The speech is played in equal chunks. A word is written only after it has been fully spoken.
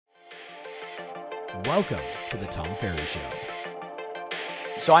Welcome to the Tom Ferry Show.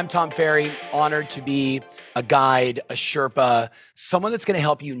 So I'm Tom Ferry, honored to be a guide, a Sherpa, someone that's going to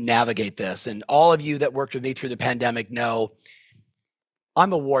help you navigate this. And all of you that worked with me through the pandemic know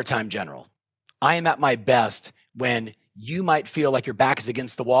I'm a wartime general. I am at my best when you might feel like your back is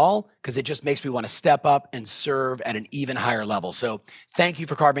against the wall because it just makes me want to step up and serve at an even higher level. So thank you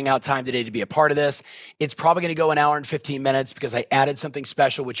for carving out time today to be a part of this. It's probably going to go an hour and 15 minutes because I added something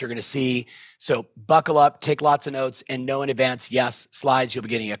special, which you're going to see. So buckle up, take lots of notes, and know in advance, yes, slides, you'll be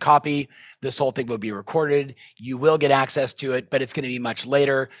getting a copy. This whole thing will be recorded. You will get access to it, but it's going to be much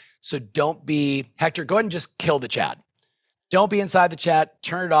later. So don't be, Hector, go ahead and just kill the chat. Don't be inside the chat.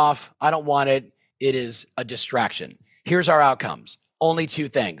 Turn it off. I don't want it. It is a distraction. Here's our outcomes. Only two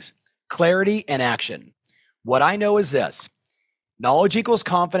things: clarity and action. What I know is this: knowledge equals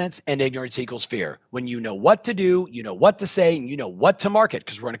confidence and ignorance equals fear. When you know what to do, you know what to say, and you know what to market,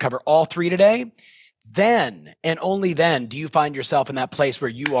 because we're going to cover all three today, then and only then do you find yourself in that place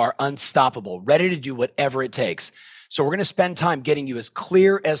where you are unstoppable, ready to do whatever it takes. So we're going to spend time getting you as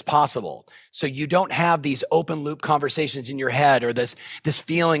clear as possible so you don't have these open loop conversations in your head or this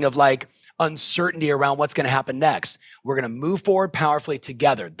feeling of like uncertainty around what's going to happen next. We're going to move forward powerfully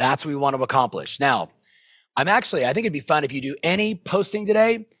together. That's what we want to accomplish. Now, I think it'd be fun if you do any posting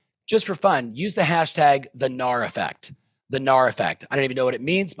today, just for fun, use the hashtag the NAR effect. The NAR effect. I don't even know what it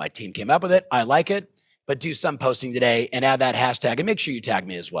means. My team came up with it. I like it, but do some posting today and add that hashtag and make sure you tag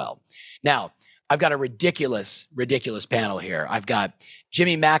me as well. Now, I've got a ridiculous panel here. I've got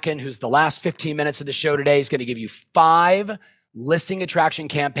Jimmy Mackin, who's the last 15 minutes of the show today. He's going to give you 5 listing attraction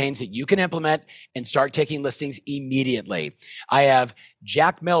campaigns that you can implement and start taking listings immediately. I have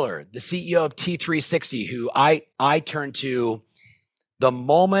Jack Miller, the CEO of T360, who I turned to the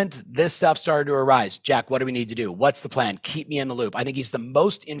moment this stuff started to arise. Jack, what do we need to do? What's the plan? Keep me in the loop. I think he's the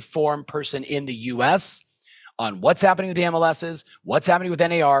most informed person in the US on what's happening with the MLSs, what's happening with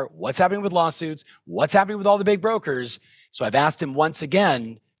NAR, what's happening with lawsuits, what's happening with all the big brokers. So I've asked him once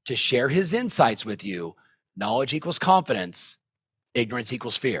again to share his insights with you. Knowledge equals confidence. Ignorance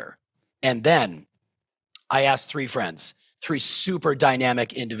equals fear. And then I asked 3 friends, 3 super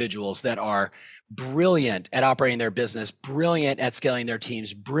dynamic individuals that are brilliant at operating their business, brilliant at scaling their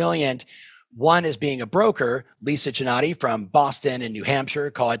teams, brilliant. One is being a broker, Lisa Chinatti from Boston and New Hampshire,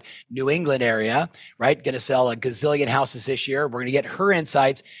 call it New England area, right? Going to sell a gazillion houses this year. We're going to get her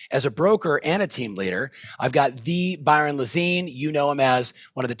insights as a broker and a team leader. I've got the Byron Lazine. You know him as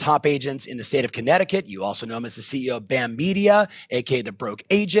one of the top agents in the state of Connecticut. You also know him as the CEO of BAM Media, aka the broke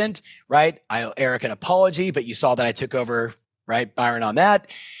agent, right? I owe Eric an apology, but you saw that I took over, right, Byron, on that.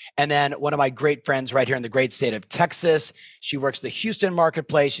 And then one of my great friends right here in the great state of Texas. She works the Houston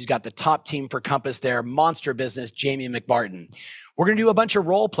marketplace. She's got the top team for Compass there, monster business, Jamie McMartin. We're going to do a bunch of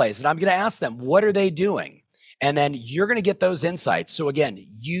role plays, and I'm going to ask them, what are they doing? And then you're going to get those insights. So again,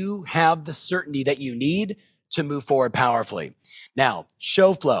 you have the certainty that you need to move forward powerfully. Now,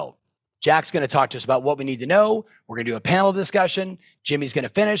 show flow. Jack's going to talk to us about what we need to know. We're going to do a panel discussion. Jimmy's going to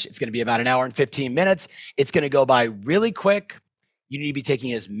finish. It's going to be about an hour and 15 minutes. It's going to go by really quick. You need to be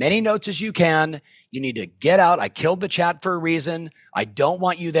taking as many notes as you can. You need to get out. I killed the chat for a reason. I don't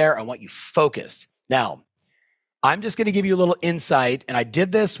want you there. I want you focused. Now, I'm just going to give you a little insight. And I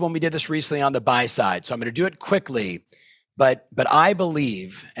did this when we did this recently on the buy side. So I'm going to do it quickly. But I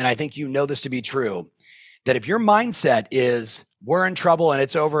believe, and I think you know this to be true, that if your mindset is we're in trouble and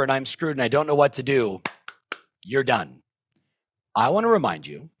it's over and I'm screwed and I don't know what to do, you're done. I want to remind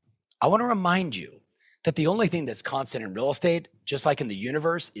you that the only thing that's constant in real estate, just like in the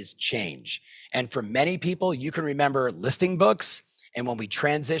universe, is change. And for many people, you can remember listing books. And when we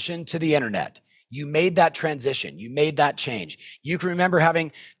transitioned to the internet, you made that transition. You made that change. You can remember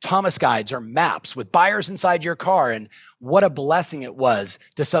having Thomas guides or maps with buyers inside your car. And what a blessing it was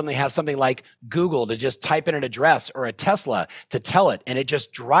to suddenly have something like Google to just type in an address or a Tesla to tell it. And it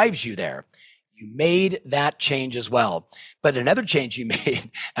just drives you there. You made that change as well. But another change you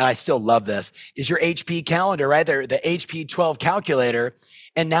made, and I still love this, is your HP calendar, right? The HP 12 calculator.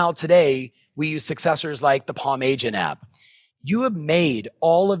 And now today, we use successors like the Palm Agent app. You have made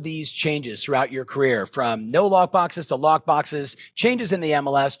all of these changes throughout your career, from no lockboxes to lockboxes, changes in the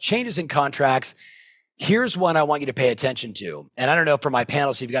MLS, changes in contracts. Here's one I want you to pay attention to. And I don't know for my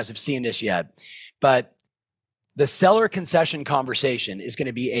panelists if you guys have seen this yet, but the seller concession conversation is going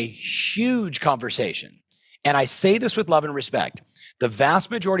to be a huge conversation. And I say this with love and respect. The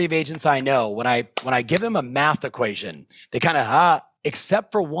vast majority of agents I know, when I give them a math equation, they kind of,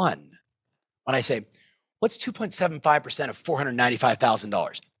 except for one. When I say, what's 2.75% of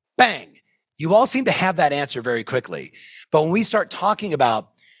 $495,000? Bang. You all seem to have that answer very quickly. But when we start talking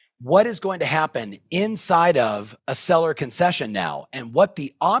about what is going to happen inside of a seller concession now and what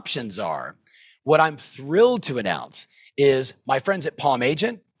the options are. What I'm thrilled to announce is my friends at Palm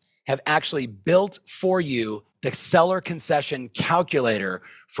Agent have actually built for you the seller concession calculator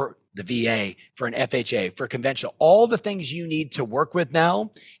for the VA, for an FHA, for conventional, all the things you need to work with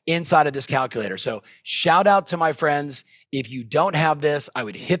now inside of this calculator. So shout out to my friends. If you don't have this, I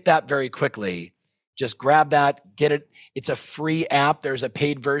would hit that very quickly. Just grab that, get it. It's a free app. There's a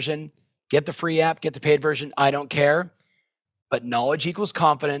paid version. Get the free app, get the paid version. I don't care. But knowledge equals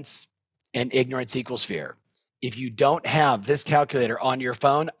confidence and ignorance equals fear. If you don't have this calculator on your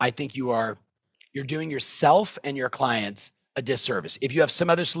phone, I think you're doing yourself and your clients a disservice. If you have some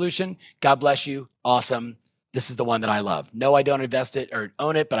other solution, God bless you. Awesome. This is the one that I love. No, I don't invest it or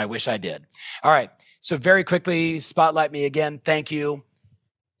own it, but I wish I did. All right. So very quickly, spotlight me again. Thank you.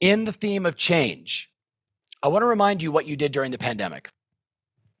 In the theme of change, I want to remind you what you did during the pandemic.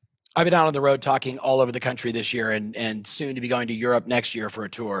 I've been out on the road talking all over the country this year and soon to be going to Europe next year for a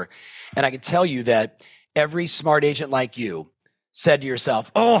tour. And I can tell you that every smart agent like you said to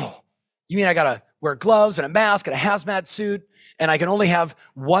yourself, oh, you mean I got to wear gloves and a mask and a hazmat suit and I can only have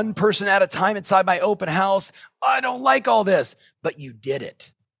one person at a time inside my open house? I don't like all this. But you did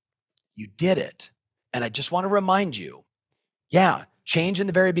it. You did it. And I just want to remind you, yeah, change in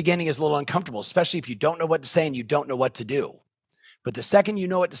the very beginning is a little uncomfortable, especially if you don't know what to say and you don't know what to do. But the second you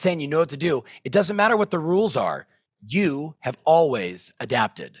know what to say and you know what to do, it doesn't matter what the rules are. You have always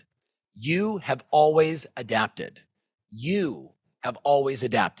adapted. You have always adapted. You have always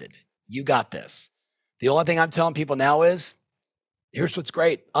adapted. You got this. The only thing I'm telling people now is, here's what's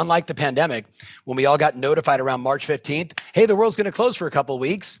great. Unlike the pandemic, when we all got notified around March 15th, hey, the world's going to close for a couple of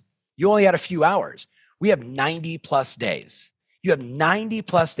weeks. You only had a few hours. We have 90 plus days. You have 90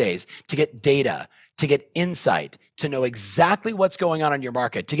 plus days to get data, to get insight, to know exactly what's going on in your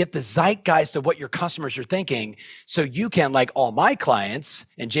market, to get the zeitgeist of what your customers are thinking so you can, like all my clients,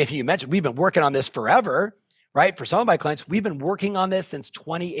 and JP, you mentioned, we've been working on this forever, right? For some of my clients, we've been working on this since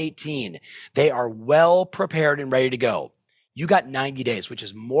 2018. They are well prepared and ready to go. You got 90 days, which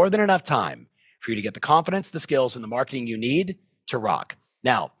is more than enough time for you to get the confidence, the skills, and the marketing you need to rock.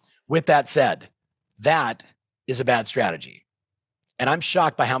 Now, with that said, that is a bad strategy. And I'm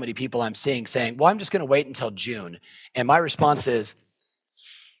shocked by how many people I'm seeing saying, well, I'm just going to wait until June. And my response is,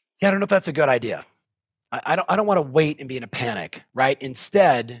 yeah, I don't know if that's a good idea. I don't want to wait and be in a panic, right?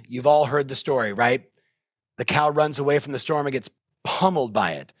 Instead, you've all heard the story, right? The cow runs away from the storm and gets pummeled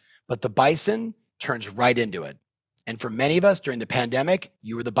by it, but the bison turns right into it. And for many of us during the pandemic,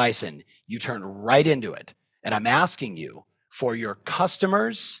 you were the bison. You turned right into it. And I'm asking you, for your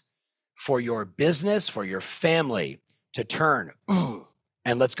customers, for your business, for your family, to turn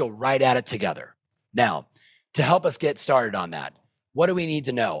and let's go right at it together. Now, to help us get started on that, what do we need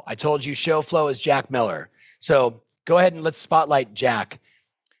to know? I told you show flow is Jack Miller. So go ahead and let's spotlight Jack.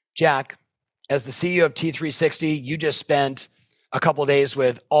 Jack, as the CEO of T360, you just spent a couple of days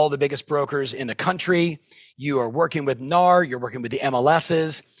with all the biggest brokers in the country. You are working with NAR, you're working with the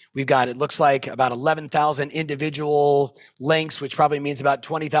MLSs. We've got, it looks like about 11,000 individual links, which probably means about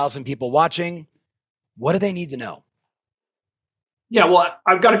 20,000 people watching. What do they need to know? Yeah, well,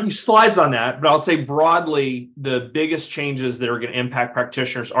 I've got a few slides on that, but I'll say broadly, the biggest changes that are going to impact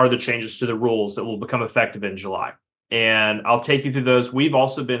practitioners are the changes to the rules that will become effective in July. And I'll take you through those. We've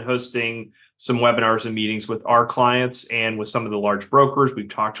also been hosting some webinars and meetings with our clients and with some of the large brokers. We've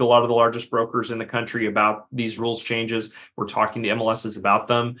talked to a lot of the largest brokers in the country about these rules changes. We're talking to MLSs about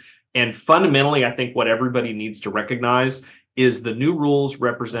them. And fundamentally, I think what everybody needs to recognize is the new rules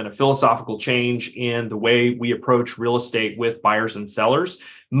represent a philosophical change in the way we approach real estate with buyers and sellers,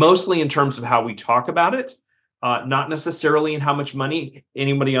 mostly in terms of how we talk about it, not necessarily in how much money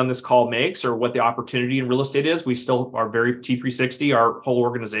anybody on this call makes or what the opportunity in real estate is. We still are very T360, our whole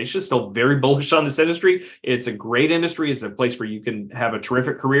organization is still very bullish on this industry. It's a great industry. It's a place where you can have a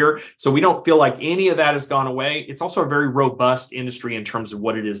terrific career. So we don't feel like any of that has gone away. It's also a very robust industry in terms of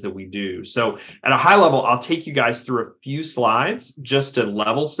what it is that we do. So at a high level, I'll take you guys through a few slides just to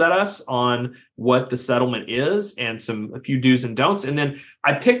level set us on what the settlement is and a few do's and don'ts. And then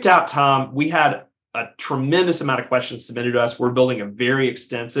I picked out, Tom, we had a tremendous amount of questions submitted to us. We're building a very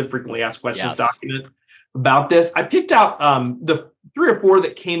extensive frequently asked questions document about this. I picked out the 3 or 4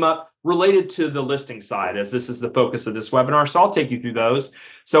 that came up related to the listing side, as this is the focus of this webinar. So I'll take you through those.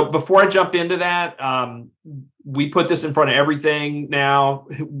 So before I jump into that, we put this in front of everything now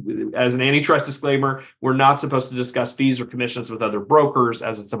as an antitrust disclaimer. We're not supposed to discuss fees or commissions with other brokers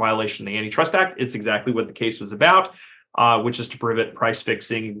as it's a violation of the Antitrust Act. It's exactly what the case was about. which is to prevent price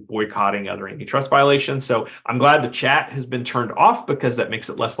fixing, boycotting, other antitrust violations. So I'm glad the chat has been turned off because that makes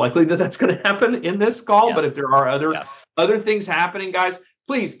it less likely that that's going to happen in this call. Yes. But if there are Yes. other things happening, guys,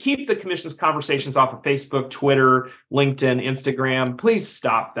 please keep the commission's conversations off of Facebook, Twitter, LinkedIn, Instagram. Please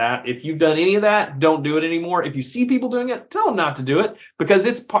stop that. If you've done any of that, don't do it anymore. If you see people doing it, tell them not to do it, because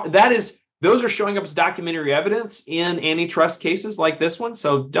those are showing up as documentary evidence in antitrust cases like this one.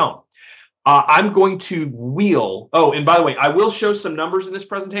 So don't. I'm going to wheel. Oh, and by the way, I will show some numbers in this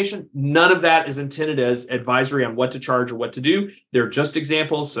presentation. None of that is intended as advisory on what to charge or what to do. They're just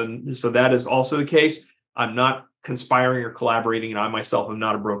examples. And so that is also the case. I'm not conspiring or collaborating, and I myself am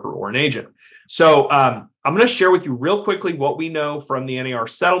not a broker or an agent. So I'm going to share with you real quickly what we know from the NAR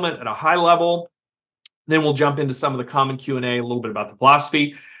settlement at a high level. Then we'll jump into some of the common Q&A, a little bit about the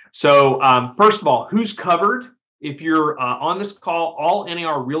philosophy. So first of all, who's covered? If you're on this call, all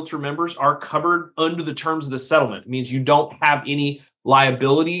NAR Realtor members are covered under the terms of the settlement. It means you don't have any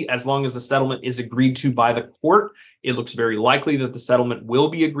liability as long as the settlement is agreed to by the court. It looks very likely that the settlement will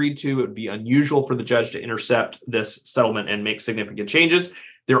be agreed to. It would be unusual for the judge to intercept this settlement and make significant changes.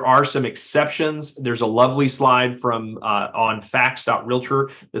 There are some exceptions. There's a lovely slide from on facts.realtor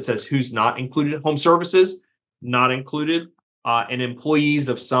that says who's not included. Home services, not included. And employees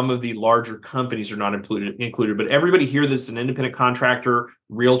of some of the larger companies are not included. But everybody here that's an independent contractor,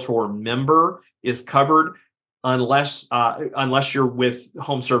 realtor member is covered unless you're with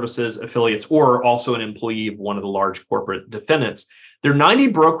home services affiliates or also an employee of one of the large corporate defendants. There are 90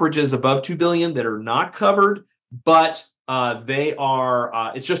 brokerages above $2 billion that are not covered, but they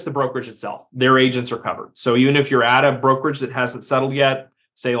are, it's just the brokerage itself. Their agents are covered. So even if you're at a brokerage that hasn't settled yet,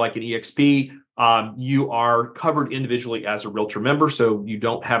 say like an EXP, you are covered individually as a realtor member, so you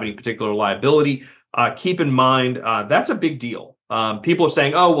don't have any particular liability. Keep in mind, that's a big deal. People are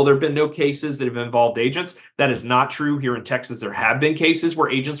saying, oh, well, there have been no cases that have involved agents. That is not true. Here in Texas, there have been cases where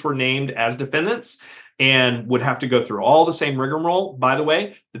agents were named as defendants and would have to go through all the same rigmarole. By the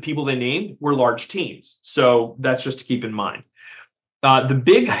way, the people they named were large teams. So that's just to keep in mind. The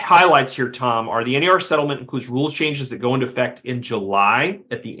big highlights here, Tom, are the NAR settlement includes rules changes that go into effect in July,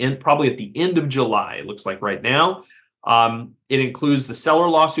 probably at the end of July, it looks like right now. It includes the seller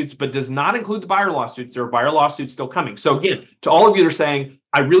lawsuits, but does not include the buyer lawsuits. There are buyer lawsuits still coming. So again, to all of you that are saying,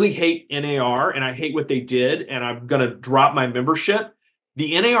 I really hate NAR and I hate what they did, and I'm going to drop my membership.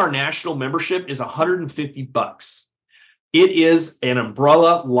 The NAR national membership is $150. It is an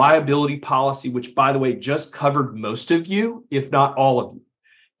umbrella liability policy, which, by the way, just covered most of you, if not all of you.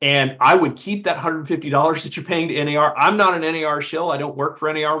 And I would keep that $150 that you're paying to NAR. I'm not an NAR shill. I don't work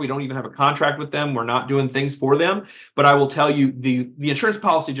for NAR. We don't even have a contract with them. We're not doing things for them. But I will tell you, the insurance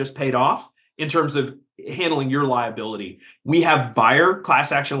policy just paid off in terms of handling your liability. We have buyer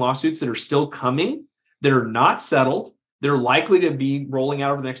class action lawsuits that are still coming, that are not settled. They're likely to be rolling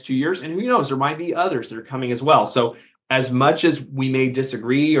out over the next 2 years. And who knows, there might be others that are coming as well. So as much as we may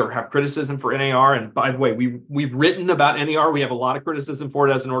disagree or have criticism for NAR, and by the way, we've written about NAR, we have a lot of criticism for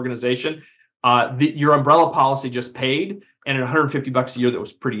it as an organization. Your umbrella policy just paid, and at $150 a year, that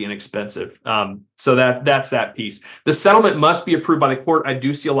was pretty inexpensive. So that's that piece. The settlement must be approved by the court. I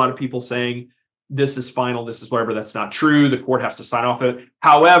do see a lot of people saying this is final, this is whatever. That's not true. The court has to sign off it.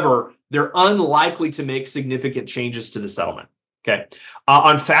 However, they're unlikely to make significant changes to the settlement. Okay.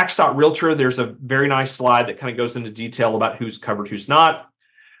 On facts.realtor, there's a very nice slide that kind of goes into detail about who's covered, who's not.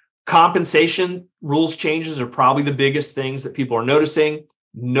 Compensation rules changes are probably the biggest things that people are noticing.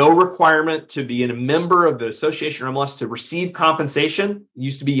 No requirement to be a member of the association or MLS to receive compensation. It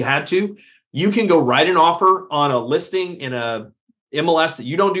used to be you had to. You can go write an offer on a listing in a MLS that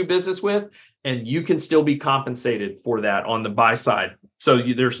you don't do business with, and you can still be compensated for that on the buy side. So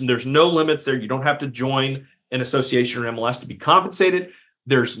there's no limits there. You don't have to join an association or MLS to be compensated.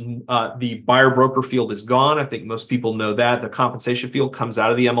 There's the buyer broker field is gone. I think most people know that. The compensation field comes out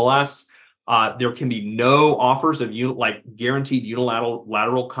of the MLS. There can be no offers of guaranteed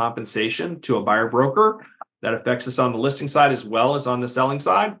unilateral compensation to a buyer broker. That affects us on the listing side as well as on the selling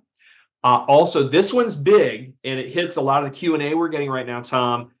side. Also, this one's big, and it hits a lot of the Q&A we're getting right now,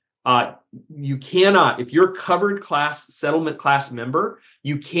 Tom. You cannot, if you're a covered settlement class member,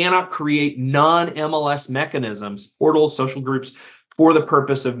 you cannot create non-MLS mechanisms, portals, social groups, for the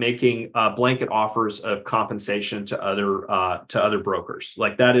purpose of making blanket offers of compensation to other brokers.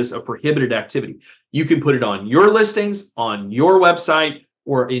 Like, that is a prohibited activity. You can put it on your listings, on your website,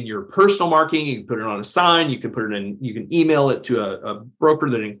 or in your personal marketing. You can put it on a sign. You can put it in. You can email it to a broker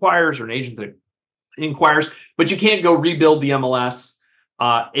that inquires or an agent that inquires. But you can't go rebuild the MLS.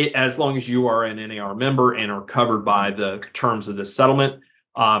 As long as you are an NAR member and are covered by the terms of this settlement.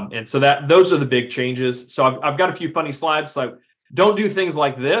 And so those are the big changes. So I've got a few funny slides. Like, don't do things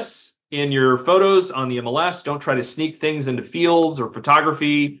like this in your photos on the MLS. Don't try to sneak things into fields or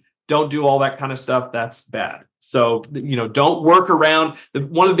photography. Don't do all that kind of stuff. That's bad. So, don't work around.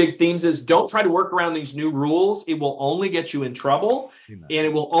 One of the big themes is don't try to work around these new rules. It will only get you in trouble, and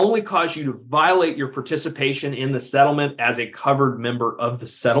it will only cause you to violate your participation in the settlement as a covered member of the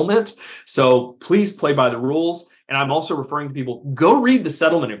settlement. So please play by the rules. And I'm also referring to people, go read the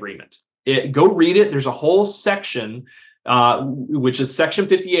settlement agreement. Go read it. There's a whole section, which is section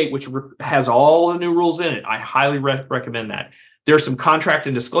 58, which has all the new rules in it. I highly recommend that. There's some contract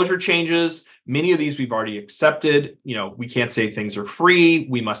and disclosure changes. Many of these we've already accepted. We can't say things are free.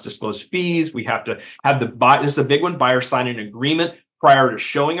 We must disclose fees. We have to have this is a big one, buyer sign an agreement prior to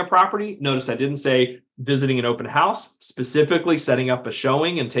showing a property. Notice I didn't say visiting an open house, specifically setting up a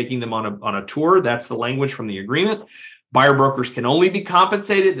showing and taking them on a tour. That's the language from the agreement. Buyer brokers can only be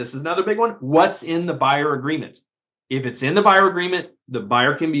compensated. This is another big one. What's in the buyer agreement? If it's in the buyer agreement, the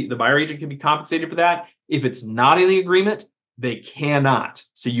buyer agent can be compensated for that. If it's not in the agreement, they cannot.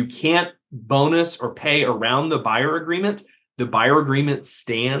 So you can't bonus or pay around the buyer agreement. The buyer agreement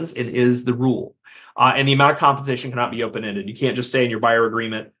stands and is the rule. And the amount of compensation cannot be open-ended. You can't just say in your buyer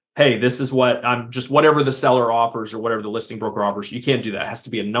agreement, hey, this is what I'm just whatever the seller offers or whatever the listing broker offers. You can't do that. It has to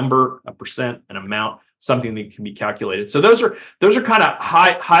be a number, a percent, an amount, something that can be calculated. So those are kind of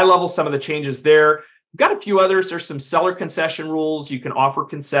high level, some of the changes there. We've got a few others. There's some seller concession rules. You can offer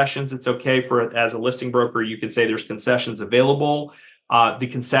concessions. It's okay as a listing broker, you can say there's concessions available. The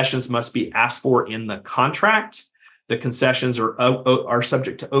concessions must be asked for in the contract. The concessions are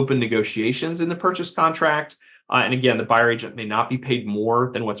subject to open negotiations in the purchase contract. And again, the buyer agent may not be paid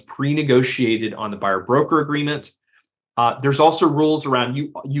more than what's pre-negotiated on the buyer broker agreement. There's also rules around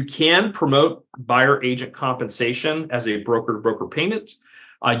you can promote buyer agent compensation as a broker to broker payment.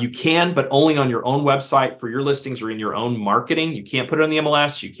 You can, but only on your own website for your listings or in your own marketing. You can't put it on the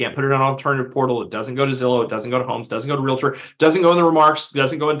MLS. You can't put it on an alternative portal. It doesn't go to Zillow. It doesn't go to Homes. Doesn't go to Realtor. Doesn't go in the remarks.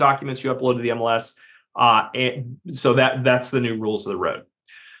 Doesn't go in documents you upload to the MLS. And so that's the new rules of the road.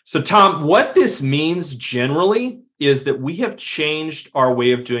 So Tom, what this means generally is that we have changed our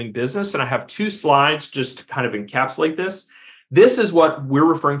way of doing business. And I have two slides just to kind of encapsulate this. This is what we're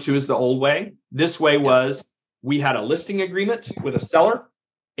referring to as the old way. This way was we had a listing agreement with a seller.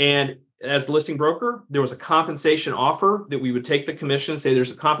 And as the listing broker, there was a compensation offer that we would take the commission, say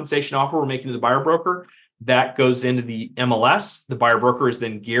there's a compensation offer we're making to the buyer broker. That goes into the MLS. The buyer broker is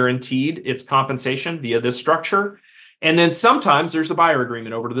then guaranteed its compensation via this structure. And then sometimes there's a buyer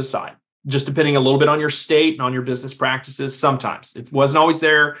agreement over to the side, just depending a little bit on your state and on your business practices. Sometimes it wasn't always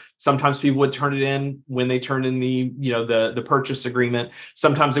there. Sometimes people would turn it in when they turned in the purchase agreement.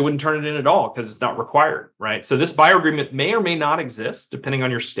 Sometimes they wouldn't turn it in at all because it's not required, right? So this buyer agreement may or may not exist depending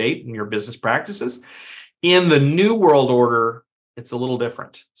on your state and your business practices. In the New World Order, it's a little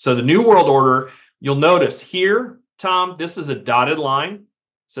different. So the New World Order, you'll notice here, Tom, this is a dotted line.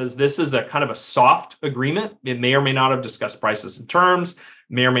 Says this is a kind of a soft agreement. It may or may not have discussed prices and terms,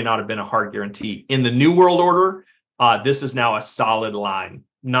 may or may not have been a hard guarantee. In the New World Order, this is now a solid line.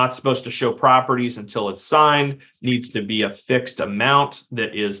 Not supposed to show properties until it's signed, needs to be a fixed amount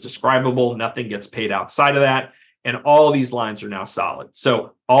that is describable. Nothing gets paid outside of that. And all these lines are now solid.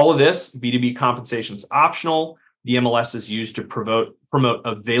 So all of this, B2B compensation is optional. The MLS is used to promote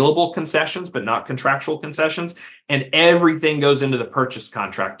available concessions, but not contractual concessions. And everything goes into the purchase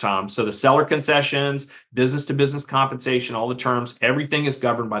contract, Tom. So the seller concessions, business to business compensation, all the terms, everything is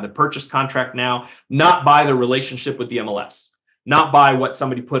governed by the purchase contract now, not by the relationship with the MLS, not by what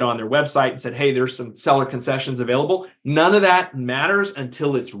somebody put on their website and said, hey, there's some seller concessions available. None of that matters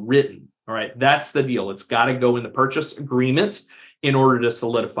until it's written. All right, that's the deal. It's got to go in the purchase agreement in order to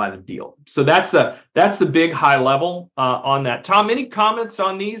solidify the deal. So that's the big high level on that. Tom, any comments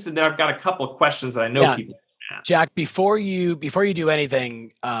on these? And then I've got a couple of questions that I know people have. Jack, before you do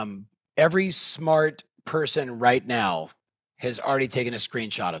anything, every smart person right now has already taken a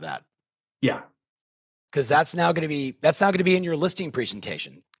screenshot of that. Yeah. Because that's now going to be in your listing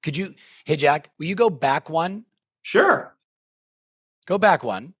presentation. Hey Jack, will you go back one? Sure. Go back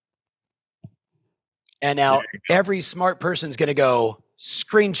one. And now every smart person's going to go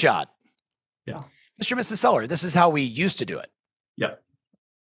screenshot. Yeah. Mr. and Mrs. Seller, this is how we used to do it. Yeah.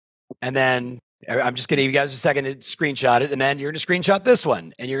 And then I'm just going to give you guys a second to screenshot it. And then you're going to screenshot this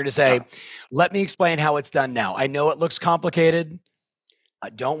one. And you're going to say, let me explain how it's done now. I know it looks complicated.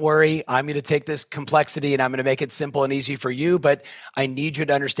 Don't worry. I'm going to take this complexity and I'm going to make it simple and easy for you. But I need you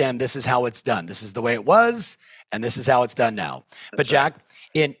to understand this is how it's done. This is the way it was. And this is how it's done now. But Jack,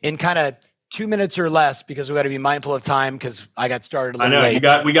 in kind of 2 minutes or less because we got to be mindful of time because I got started a little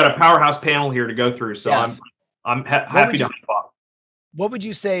late. We got a powerhouse panel here to go through, so yes. I'm happy to hop off. What would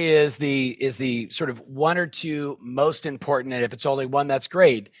you say is the sort of one or two most important, and if it's only one, that's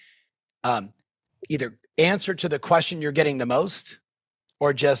great, either answer to the question you're getting the most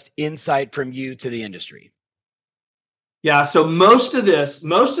or just insight from you to the industry? Yeah, so most of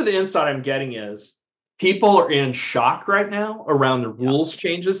the insight I'm getting is people are in shock right now around the rules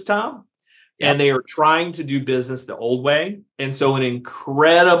changes, Tom, and they are trying to do business the old way. And so an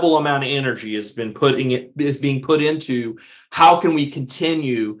incredible amount of energy is being put into how can we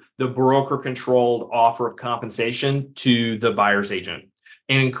continue the broker-controlled offer of compensation to the buyer's agent.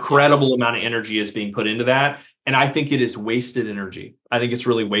 An incredible amount of energy is being put into that. And I think it is wasted energy. I think it's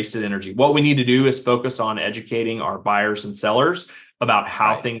really wasted energy. What we need to do is focus on educating our buyers and sellers about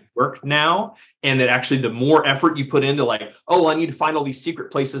how things work now. And that actually the more effort you put into like, oh, I need to find all these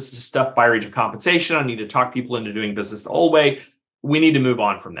secret places to stuff buyer agent compensation. I need to talk people into doing business the old way. We need to move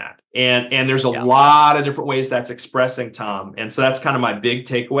on from that. And there's a lot of different ways that's expressing, Tom. And so that's kind of my big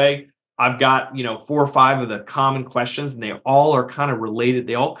takeaway. I've got, 4 or 5 of the common questions, and they all are kind of related.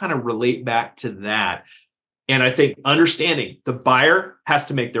 They all kind of relate back to that. And I think understanding the buyer has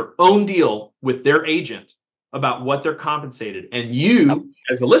to make their own deal with their agent about what they're compensated. And you,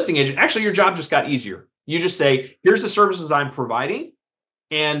 as a listing agent, actually your job just got easier. You just say, here's the services I'm providing.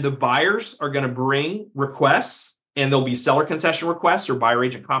 And the buyers are going to bring requests, and there'll be seller concession requests or buyer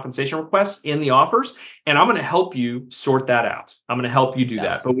agent compensation requests in the offers. And I'm going to help you sort that out. I'm going to help you do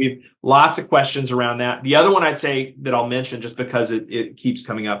that. But we've lots of questions around that. The other one I'd say that I'll mention just because it keeps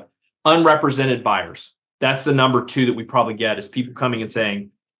coming up, unrepresented buyers. That's the number 2 that we probably get is people coming and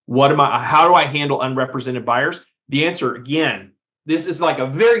saying, how do I handle unrepresented buyers? The answer, again, this is like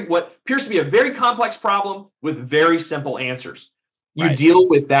what appears to be a very complex problem with very simple answers. You deal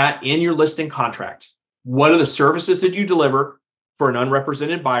with that in your listing contract. What are the services that you deliver for an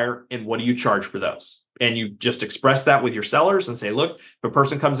unrepresented buyer, and what do you charge for those? And you just express that with your sellers and say, look, if a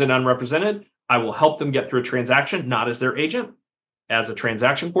person comes in unrepresented, I will help them get through a transaction, not as their agent, as a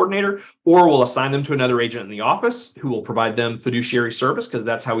transaction coordinator, or we'll assign them to another agent in the office who will provide them fiduciary service because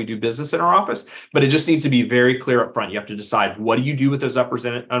that's how we do business in our office. But it just needs to be very clear up front. You have to decide what do you do with those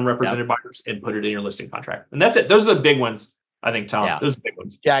unrepresented buyers and put it in your listing contract. And that's it. Those are the big ones, I think, Tom. Those are the big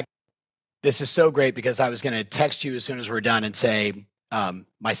ones. Yeah. This is so great because I was going to text you as soon as we're done and say,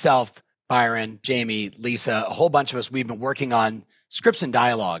 myself, Byron, Jamie, Lisa, a whole bunch of us, we've been working on scripts and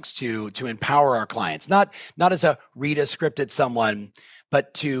dialogues to empower our clients, not as a read a script at someone,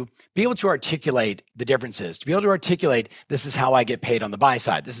 but to be able to articulate the differences, to be able to articulate, this is how I get paid on the buy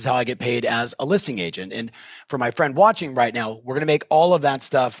side. This is how I get paid as a listing agent. And for my friend watching right now, we're going to make all of that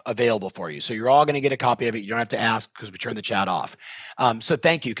stuff available for you. So you're all going to get a copy of it. You don't have to ask because we turn the chat off. So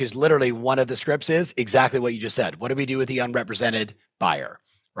thank you. Because literally one of the scripts is exactly what you just said. What do we do with the unrepresented buyer?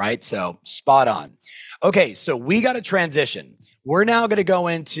 Right? So spot on. Okay. So we got to transition. We're now going to go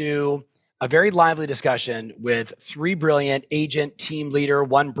into a very lively discussion with 3 brilliant agent, team leader,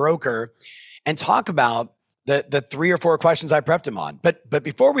 1 broker, and talk about the 3 or 4 questions I prepped them on. But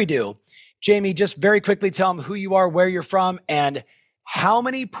before we do, Jamie, just very quickly tell them who you are, where you're from, and how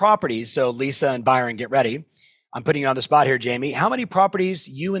many properties. So Lisa and Byron, get ready. I'm putting you on the spot here, Jamie. How many properties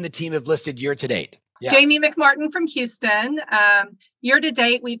you and the team have listed year to date? Yes. Jamie McMartin from Houston. Year to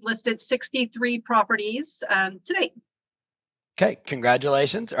date, we've listed 63 properties to date. Okay,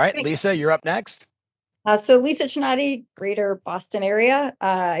 congratulations. All right, thanks. Lisa, you're up next. So Lisa Chinatti, greater Boston area.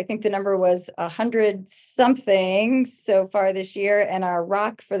 I think the number was 100 something so far this year. And our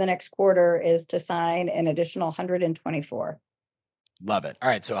rock for the next quarter is to sign an additional 124. Love it. All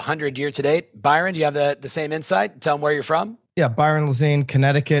right, so 100 year to date. Byron, do you have the same insight? Tell them where you're from. Yeah, Byron Lazine,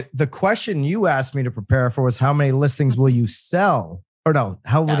 Connecticut. The question you asked me to prepare for was how many listings will you sell? Or no,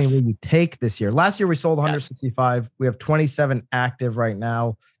 how many will you take this year? Last year we sold 165. We have 27 active right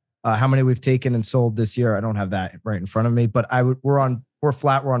now. How many we've taken and sold this year? I don't have that right in front of me, but we're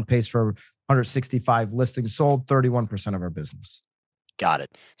flat. We're on pace for 165 listings sold, 31% of our business. Got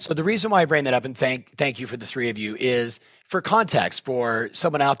it. So the reason why I bring that up, and thank you for the 3 of you, is for context for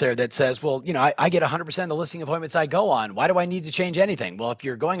someone out there that says, well, I get 100% of the listing appointments I go on. Why do I need to change anything? Well, if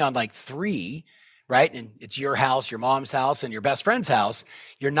you're going on like 3, right, and it's your house, your mom's house, and your best friend's house,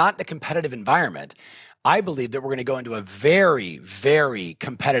 you're not in a competitive environment. I believe that we're going to go into a very, very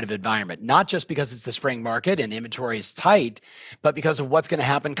competitive environment, not just because it's the spring market and inventory is tight, but because of what's going to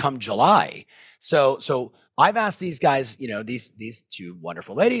happen come July. So I've asked these guys, these 2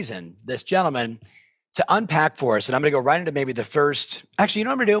 wonderful ladies and this gentleman to unpack for us. And I'm going to go right into maybe the first, actually, you know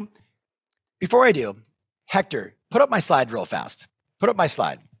what I'm going to do? Before I do, Hector, put up my slide real fast. Put up my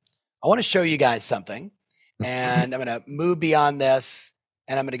slide. I want to show you guys something, and I'm going to move beyond this,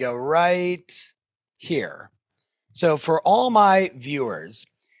 and I'm going to go right here. So for all my viewers,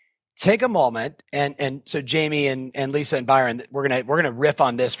 take a moment, and so Jamie and Lisa and Byron, we're gonna riff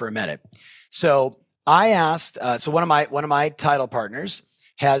on this for a minute. So I asked, so one of my title partners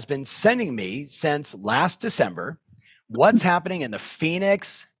has been sending me since last December what's happening in the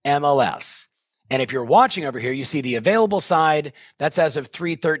Phoenix MLS. And if you're watching over here, you see the available side, that's as of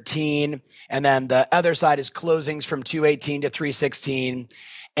 3/13, and then the other side is closings from 2/18 to 3/16.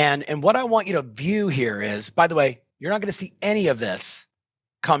 And what I want you to view here is, by the way, you're not going to see any of this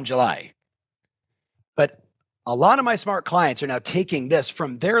come July. But a lot of my smart clients are now taking this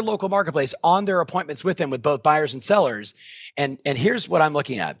from their local marketplace on their appointments with them with both buyers and sellers. And here's what I'm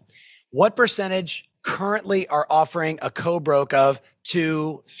looking at. What percentage currently are offering a co-broke of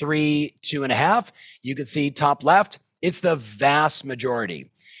 2, 3, 2.5? You can see top left, it's the vast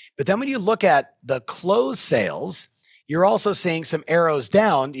majority. But then when you look at the closed sales, you're also seeing some arrows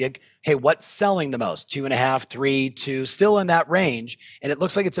down. Hey, what's selling the most? 2.5, 3, 2, still in that range. And it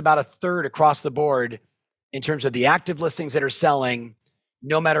looks like it's about a third across the board in terms of the active listings that are selling,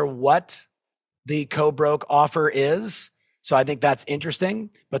 no matter what the co-broke offer is. So I think that's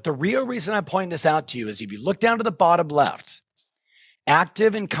interesting. But the real reason I'm pointing this out to you is if you look down to the bottom left,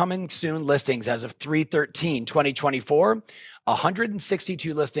 active and coming soon listings as of 3/13/2024,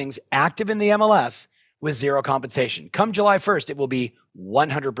 162 listings active in the MLS with zero compensation. Come July 1st, it will be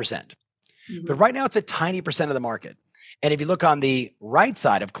 100%. But right now it's a tiny percent of the market. And if you look on the right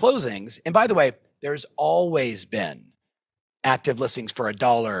side of closings, and by the way, there's always been active listings for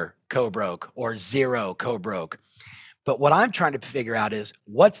 $1 co-broke or 0 co-broke. But what I'm trying to figure out is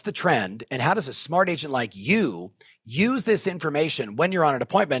what's the trend and how does a smart agent like you use this information when you're on an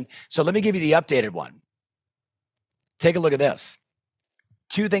appointment? So let me give you the updated one. Take a look at this.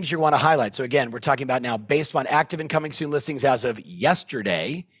 2 things you want to highlight. So again, we're talking about now based on active and coming soon listings as of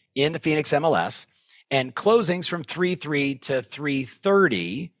yesterday in the Phoenix MLS and closings from 3/3 to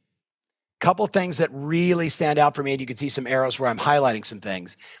 3/30. Couple things that really stand out for me, and you can see some arrows where I'm highlighting some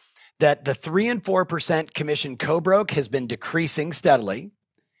things, that the 3 and 4% commission co-broke has been decreasing steadily.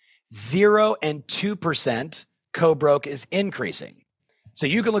 0 and 2% co-broke is increasing. So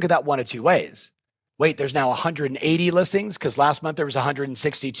you can look at that one of 2 ways. Wait, there's now 180 listings because last month there was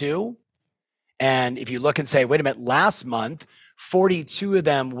 162. And if you look and say, wait a minute, last month, 42 of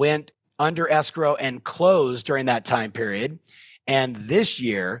them went under escrow and closed during that time period. And this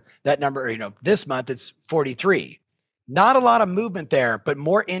year, that number, this month it's 43. Not a lot of movement there, but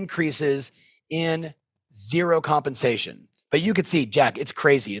more increases in zero compensation. But you could see, Jack, it's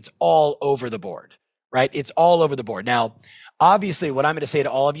crazy. It's all over the board, right? It's all over the board. Now, obviously, what I'm going to say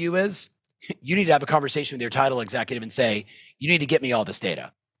to all of you is, you need to have a conversation with your title executive and say, you need to get me all this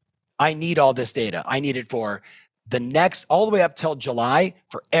data. I need all this data. I need it for the next, all the way up till July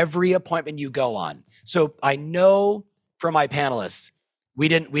for every appointment you go on. So I know from my panelists,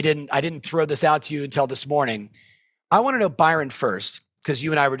 I didn't throw this out to you until this morning. I want to know, Byron, first, because you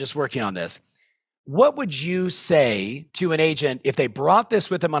and I were just working on this. What would you say to an agent if they brought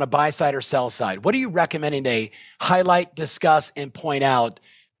this with them on a buy side or sell side? What are you recommending they highlight, discuss, and point out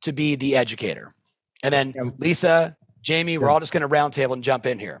to be the educator? And then Lisa, Jamie, we're all just going to roundtable and jump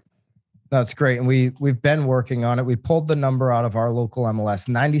in here. That's great. And we've been working on it. We pulled the number out of our local MLS,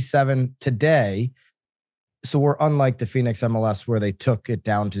 97 today. So we're unlike the Phoenix MLS where they took it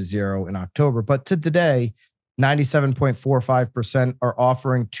down to 0 in October. But to today, 97.45% are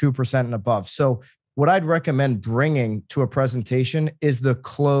offering 2% and above. So what I'd recommend bringing to a presentation is the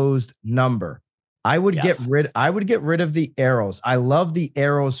closed number. I would get rid of the arrows. I love the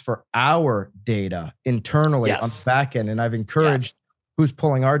arrows for our data internally on the back end. And I've encouraged who's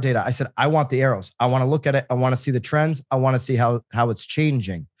pulling our data. I said, I want the arrows. I want to look at it. I want to see the trends. I want to see how it's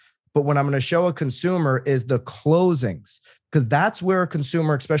changing. But what I'm going to show a consumer is the closings, because that's where a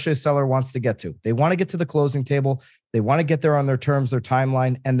consumer, especially a seller, wants to get to. They want to get to the closing table. They want to get there on their terms, their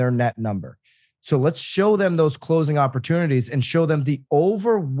timeline, and their net number. So let's show them those closing opportunities and show them the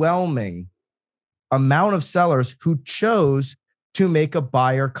overwhelming amount of sellers who chose to make a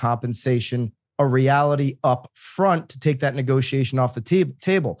buyer compensation a reality up front to take that negotiation off the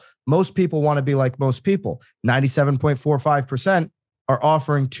table. Most people want to be like most people. 97.45% are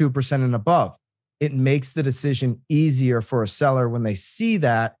offering 2% and above. It makes the decision easier for a seller when they see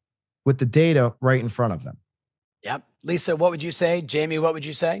that with the data right in front of them. Yep. Lisa, what would you say? Jamie, what would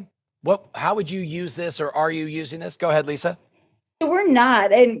you say? How would you use this, or are you using this? Go ahead, Lisa. We're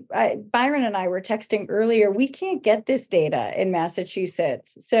not. And Byron and I were texting earlier. We can't get this data in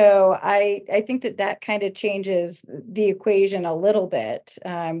Massachusetts. So I think that kind of changes the equation a little bit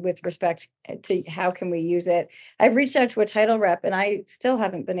with respect to how can we use it. I've reached out to a title rep and I still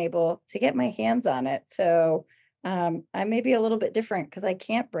haven't been able to get my hands on it. So I may be a little bit different because I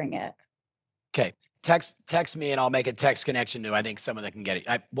can't bring it. Okay. Text me and I'll make a text connection to, I think someone that can get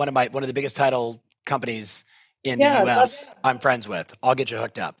it. One of the biggest title companies in the US I'm friends with. I'll get you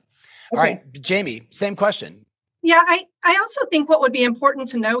hooked up. Okay. All right, Jamie, same question. Yeah, I also think what would be important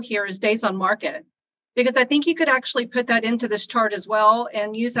to know here is days on market, because I think you could actually put that into this chart as well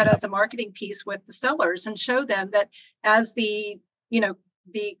and use that as a marketing piece with the sellers and show them that as the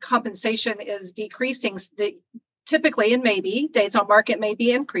compensation is decreasing, typically and maybe days on market may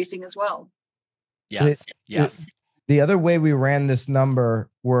be increasing as well. Yes. The other way we ran this number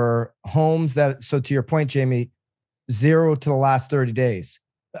were homes that, so to your point, Jamie, 0 to the last 30 days.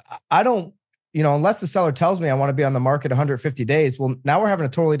 I don't, unless the seller tells me I want to be on the market 150 days. Well, now we're having a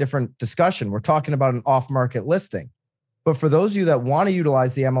totally different discussion. We're talking about an off-market listing. But for those of you that want to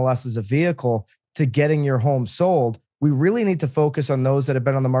utilize the MLS as a vehicle to getting your home sold, we really need to focus on those that have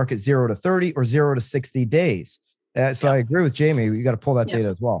been on the market 0 to 30 or 0 to 60 days. So I agree with Jamie. You got to pull that data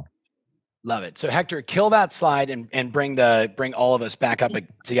as well. Love it. So Hector, kill that slide and bring all of us back up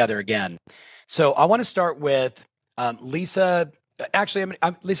together again. So I want to start with Lisa. Actually,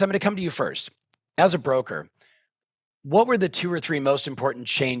 Lisa, I'm going to come to you first. As a broker, what were the 2 or 3 most important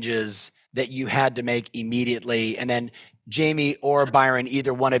changes that you had to make immediately? And then Jamie or Byron,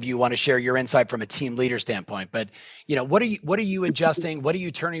 either one of you want to share your insight from a team leader standpoint. But what are you adjusting? What are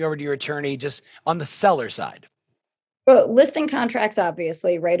you turning over to your attorney just on the seller side? Well, listing contracts,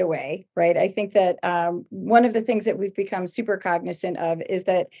 obviously, right away, right? I think that one of the things that we've become super cognizant of is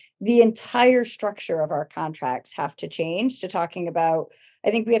that the entire structure of our contracts have to change to talking about, I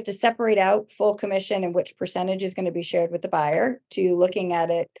think we have to separate out full commission and which percentage is going to be shared with the buyer to looking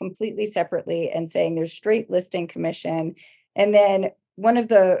at it completely separately and saying there's straight listing commission. And then one of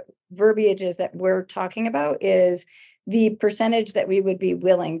the verbiages that we're talking about is the percentage that we would be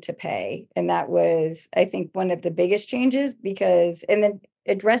willing to pay. And that was, I think, one of the biggest changes and then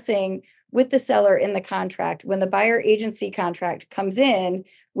addressing with the seller in the contract, when the buyer agency contract comes in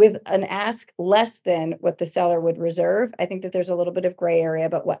with an ask less than what the seller would reserve, I think that there's a little bit of gray area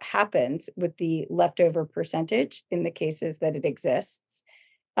about what happens with the leftover percentage in the cases that it exists.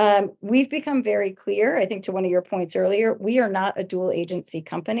 We've become very clear, I think to one of your points earlier, we are not a dual agency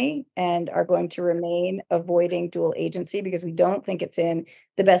company and are going to remain avoiding dual agency because we don't think it's in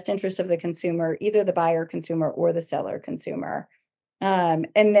the best interest of the consumer, either the buyer consumer or the seller consumer. And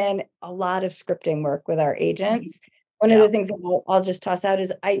then a lot of scripting work with our agents. One of the things that I'll just toss out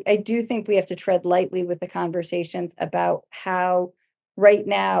is I do think we have to tread lightly with the conversations about how right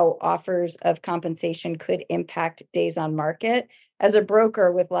now offers of compensation could impact days on market. As a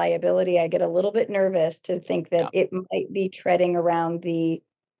broker with liability, I get a little bit nervous to think that it might be treading around the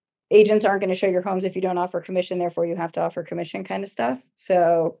agents aren't going to show your homes if you don't offer commission, therefore you have to offer commission kind of stuff.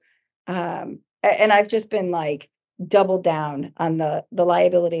 So, and I've just been like double down on the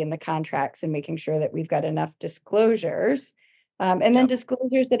liability in the contracts and making sure that we've got enough disclosures and then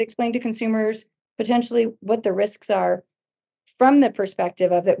disclosures that explain to consumers potentially what the risks are from the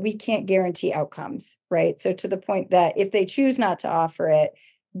perspective of that we can't guarantee outcomes, right? So to the point that if they choose not to offer it,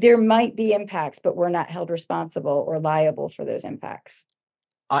 there might be impacts, but we're not held responsible or liable for those impacts.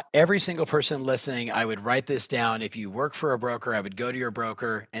 Every single person listening, I would write this down. If you work for a broker, I would go to your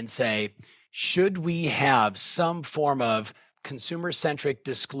broker and say, should we have some form of consumer-centric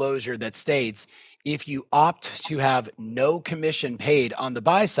disclosure that states if you opt to have no commission paid on the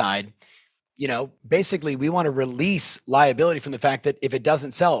buy side, basically we want to release liability from the fact that if it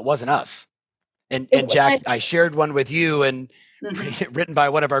doesn't sell, it wasn't us. And Jack, I shared one with you and written by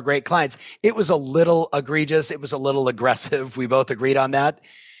one of our great clients. It was a little egregious. It was a little aggressive. We both agreed on that.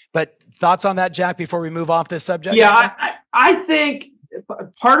 But thoughts on that, Jack, before we move off this subject? Yeah, I think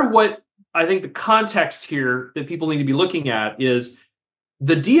part of what I think the context here that people need to be looking at is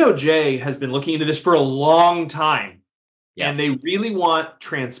the DOJ has been looking into this for a long time. Yes. And they really want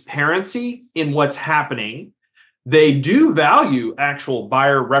transparency in what's happening. They do value actual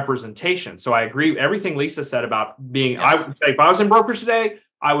buyer representation. So I agree with everything Lisa said about being, I would say if I was in brokerage today,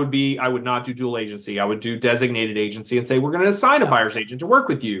 I would not do dual agency. I would do designated agency and say, we're going to assign a buyer's agent to work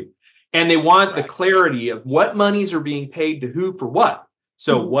with you. And they want the clarity of what monies are being paid to who for what.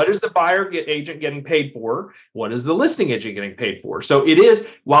 So what is the buyer agent getting paid for? What is the listing agent getting paid for? So it is,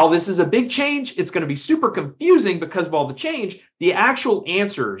 while this is a big change, it's going to be super confusing because of all the change. The actual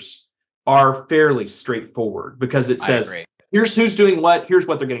answers are fairly straightforward because it says Here's who's doing what. Here's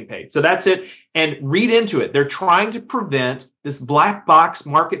what they're getting paid. So that's it. And read into it. They're trying to prevent this black box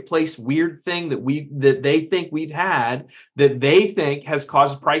marketplace weird thing that they think we've had, that they think has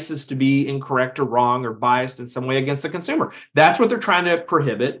caused prices to be incorrect or wrong or biased in some way against the consumer. That's what they're trying to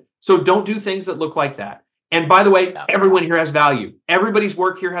prohibit. So don't do things that look like that. And by the way, everyone here has value. Everybody's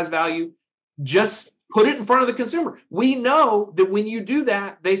work here has value. Just put it in front of the consumer. We know that when you do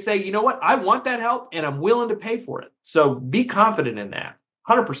that, they say, you know what? I want that help and I'm willing to pay for it. So be confident in that.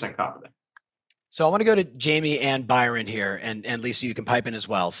 100% confident. So I want to go to Jamie and Byron here, and Lisa, you can pipe in as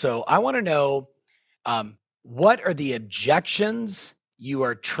well. So I want to know, what are the objections you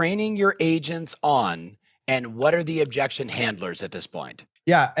are training your agents on, and what are the objection handlers at this point?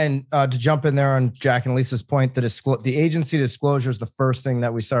 Yeah, and to jump in there on Jack and Lisa's point, the agency disclosure is the first thing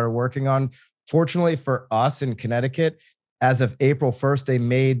that we started working on. Fortunately for us in Connecticut, as of April 1st, they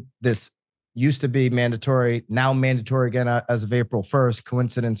made this, used to be mandatory, now mandatory again as of April 1st,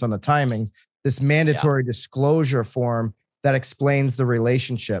 coincidence on the timing, this mandatory disclosure form that explains the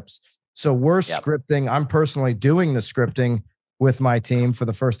relationships. So we're scripting. I'm personally doing the scripting with my team for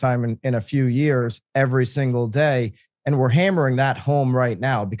the first time in a few years, every single day. And we're hammering that home right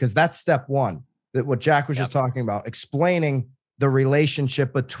now, because that's step one, that what Jack was just talking about, explaining the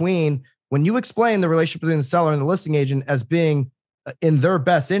relationship between, when you explain the relationship between the seller and the listing agent as being in their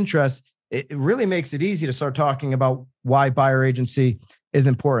best interest, it really makes it easy to start talking about why buyer agency is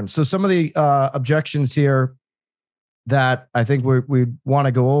important. So some of the objections here that I think we want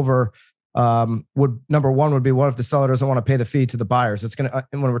to go over number one would be, what if the seller doesn't want to pay the fee to the buyers? It's going to,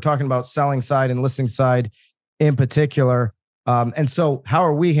 when we're talking about selling side and listing side in particular. And so how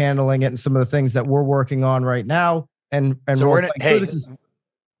are we handling it, and some of the things that we're working on right now? And so we're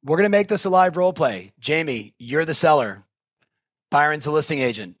going to make this a live role play. Jamie, you're the seller. Byron's the listing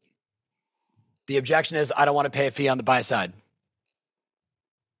agent. The objection is, I don't want to pay a fee on the buy side.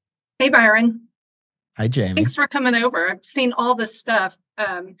 Hey, Byron. Hi, Jamie. Thanks for coming over. I've seen all this stuff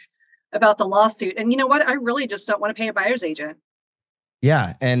about the lawsuit. And you know what? I really just don't want to pay a buyer's agent.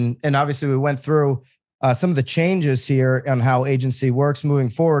 Yeah. And obviously we went through some of the changes here on how agency works moving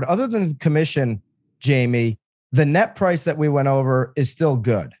forward. Other than commission, Jamie, the net price that we went over is still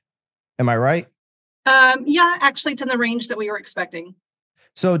good. Am I right? Yeah, actually it's in the range that we were expecting.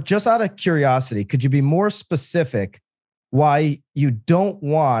 So just out of curiosity, could you be more specific why you don't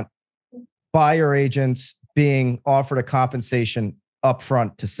want buyer agents being offered a compensation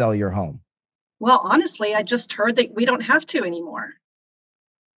upfront to sell your home? Well, honestly, I just heard that we don't have to anymore.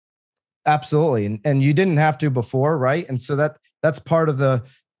 Absolutely. And you didn't have to before, right? And so that's part of the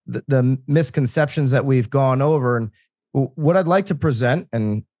misconceptions that we've gone over. And what I'd like to present,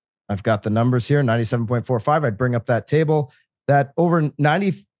 and I've got the numbers here, 97.45, I'd bring up that table, that over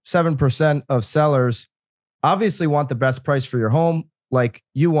 97% of sellers obviously want the best price for your home, like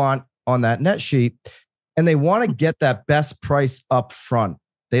you want on that net sheet. And they want to get that best price up front.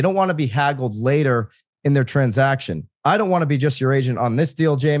 They don't want to be haggled later in their transaction. I don't want to be just your agent on this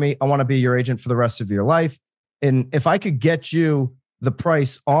deal, Jamie. I want to be your agent for the rest of your life. And if I could get you the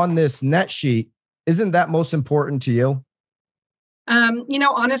price on this net sheet, isn't that most important to you?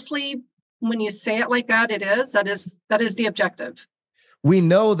 Honestly, when you say it like that, that is the objective. We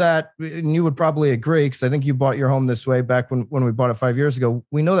know that, and you would probably agree, because I think you bought your home this way back when we bought it 5 years ago.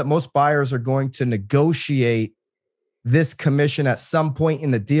 We know that most buyers are going to negotiate this commission at some point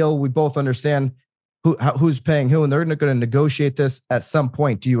in the deal. We both understand who's paying who, and they're going to negotiate this at some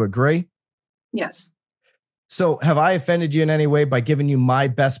point. Do you agree? Yes. So have I offended you in any way by giving you my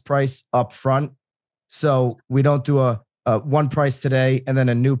best price up front, so we don't do a one price today and then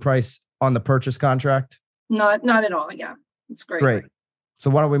a new price on the purchase contract? Not at all. Yeah, it's great. Great. So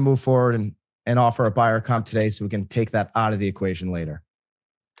why don't we move forward and offer a buyer comp today, so we can take that out of the equation later?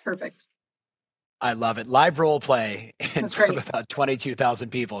 Perfect. I love it. Live role play in front of about 22,000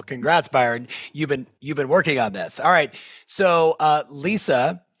 people. Congrats, Byron. You've been working on this. All right. So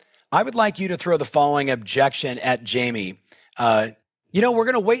Lisa, I would like you to throw the following objection at Jamie. We're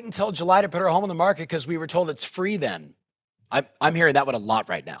going to wait until July to put our home on the market because we were told it's free then. I'm hearing that one a lot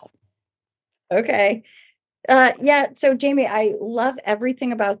right now. Okay. So Jamie, I love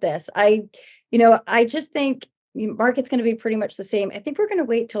everything about this. I just think market's going to be pretty much the same. I think we're going to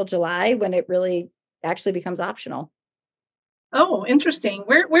wait till July when it really actually becomes optional. Oh, interesting.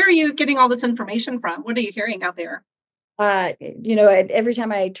 Where are you getting all this information from? What are you hearing out there? Every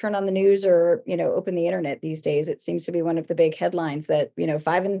time I turn on the news or, open the internet these days, it seems to be one of the big headlines that,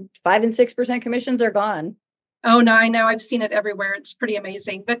 5 and 6% commissions are gone. Oh, no, I know. I've seen it everywhere. It's pretty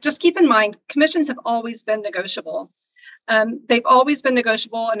amazing. But just keep in mind, commissions have always been negotiable. They've always been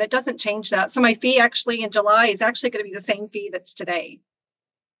negotiable, and it doesn't change that. So my fee actually in July is actually going to be the same fee that's today.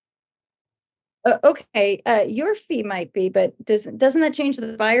 Okay, your fee might be, but doesn't that change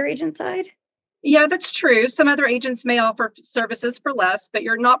the buyer agent side? Yeah, that's true. Some other agents may offer services for less, but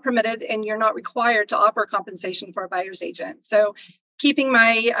you're not permitted and you're not required to offer compensation for a buyer's agent. So keeping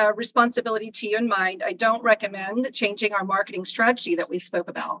my responsibility to you in mind, I don't recommend changing our marketing strategy that we spoke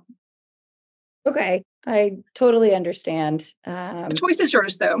about. Okay, I totally understand. The choice is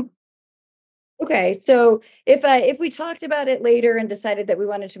yours, though. Okay, so if we talked about it later and decided that we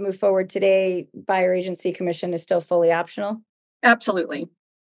wanted to move forward today, buyer agency commission is still fully optional? Absolutely.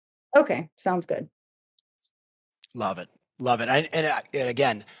 Okay, sounds good. Love it. Love it. And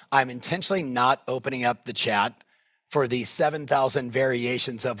again, I'm intentionally not opening up the chat for the 7,000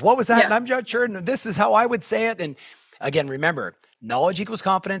 variations of what was that? Yeah. And I'm not sure. And this is how I would say it. And again, remember, knowledge equals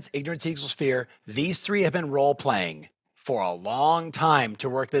confidence, ignorance equals fear. These three have been role playing for a long time to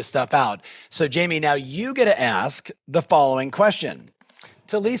work this stuff out. So Jamie, now you get to ask the following question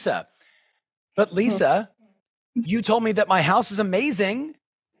to Lisa. But Lisa, you told me that my house is amazing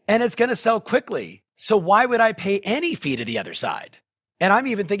and it's going to sell quickly. So why would I pay any fee to the other side? And I'm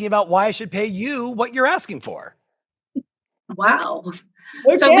even thinking about why I should pay you what you're asking for. Wow.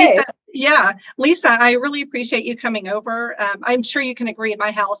 Okay. So Lisa, I really appreciate you coming over. I'm sure you can agree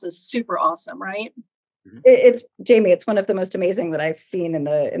my house is super awesome, right? It's Jamie, it's one of the most amazing that I've seen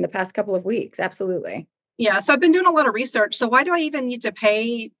in the past couple of weeks. Absolutely. Yeah. So I've been doing a lot of research. So why do I even need to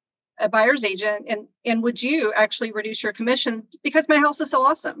pay a buyer's agent? And would you actually reduce your commission because my house is so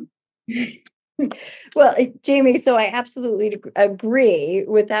awesome? Well, Jamie, so I absolutely agree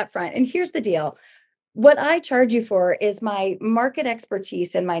with that front. And here's the deal. What I charge you for is my market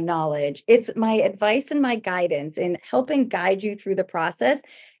expertise and my knowledge. It's my advice and my guidance in helping guide you through the process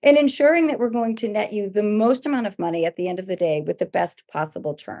and ensuring that we're going to net you the most amount of money at the end of the day with the best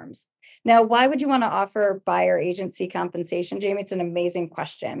possible terms. Now, why would you want to offer buyer agency compensation, Jamie? It's an amazing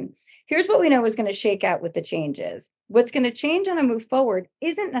question. Here's what we know is going to shake out with the changes. What's going to change on a move forward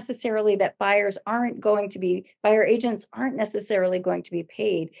isn't necessarily that buyer agents aren't necessarily going to be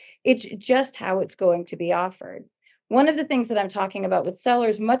paid. It's just how it's going to be offered. One of the things that I'm talking about with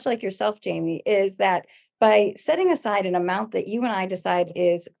sellers, much like yourself, Jamie, is that by setting aside an amount that you and I decide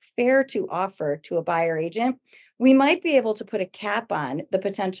is fair to offer to a buyer agent, we might be able to put a cap on the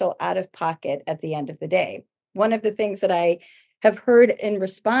potential out of pocket at the end of the day. One of the things that I have heard in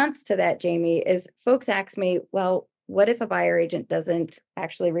response to that, Jamie, is folks ask me, well, what if a buyer agent doesn't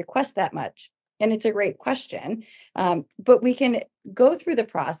actually request that much? And it's a great question, but we can go through the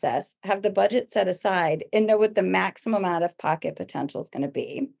process, have the budget set aside, and know what the maximum out of pocket potential is going to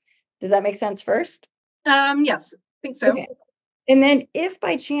be. Does that make sense first? Yes, I think so. Okay. And then if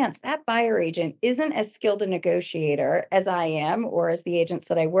by chance that buyer agent isn't as skilled a negotiator as I am, or as the agents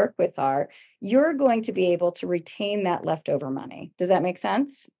that I work with are, you're going to be able to retain that leftover money. Does that make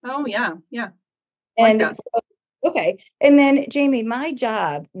sense? Oh, yeah. Yeah. And okay. And then Jamie, my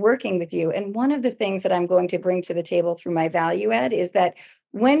job working with you, and one of the things that I'm going to bring to the table through my value add is that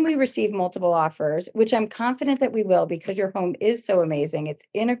when we receive multiple offers, which I'm confident that we will because your home is so amazing, it's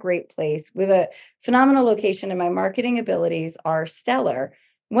in a great place with a phenomenal location and my marketing abilities are stellar.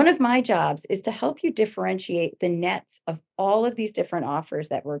 One of my jobs is to help you differentiate the nets of all of these different offers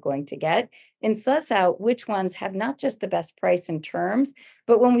that we're going to get and suss out which ones have not just the best price and terms,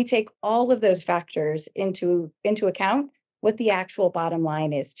 but when we take all of those factors into account, what the actual bottom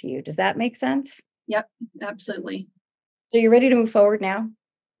line is to you. Does that make sense? Yep, absolutely. So you're ready to move forward now?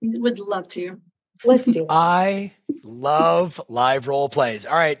 Would love to. Let's do it. I love live role plays.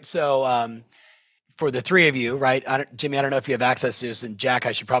 All right. So for the three of you, right? Jimmy, I don't know if you have access to this, and Jack,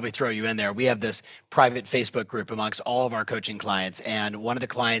 I should probably throw you in there. We have this private Facebook group amongst all of our coaching clients. And one of the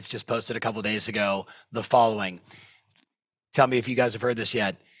clients just posted a couple of days ago the following. Tell me if you guys have heard this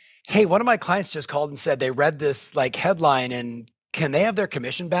yet. Hey, one of my clients just called and said they read this like headline and can they have their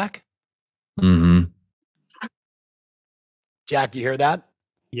commission back? Mm-hmm. Jack, you hear that?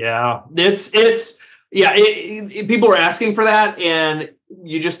 Yeah, people are asking for that. And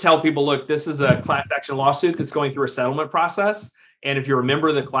you just tell people, look, this is a class action lawsuit that's going through a settlement process. And if you're a member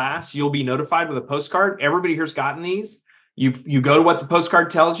of the class, you'll be notified with a postcard. Everybody here's gotten these. You go to what the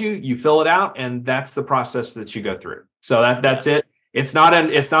postcard tells you, you fill it out, and that's the process that you go through. So that's it. It's not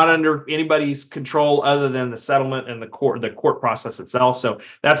under anybody's control other than the settlement and the court process itself. So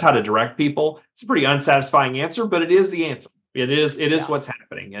that's how to direct people. It's a pretty unsatisfying answer, but it is the answer. It is what's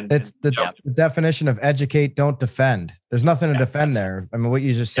happening. And it's the definition of educate, don't defend. There's nothing to defend there. I mean, what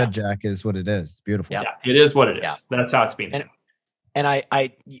you just said, Jack, is what it is. It's beautiful. Yeah, it is what it is. Yeah. That's how it's being.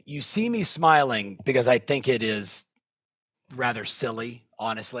 And you see me smiling because I think it is rather silly,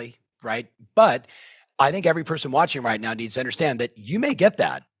 honestly, right? But I think every person watching right now needs to understand that you may get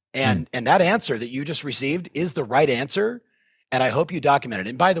that. And that answer that you just received is the right answer. And I hope you document it.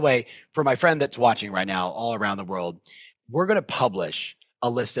 And by the way, for my friend that's watching right now all around the world, we're going to publish a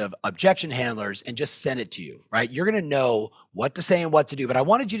list of objection handlers and just send it to you, right? You're going to know what to say and what to do. But I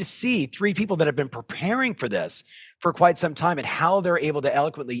wanted you to see 3 people that have been preparing for this for quite some time and how they're able to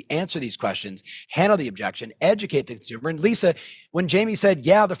eloquently answer these questions, handle the objection, educate the consumer. And Lisa, when Jamie said,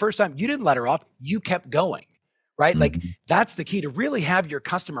 yeah, the first time, you didn't let her off, you kept going, right? Like that's the key, to really have your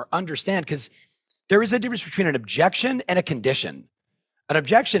customer understand, because there is a difference between an objection and a condition. An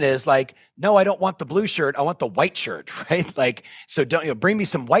objection is like, no, I don't want the blue shirt. I want the white shirt, right? Like, so don't, bring me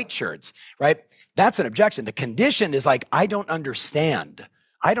some white shirts, right? That's an objection. The condition is like, I don't understand.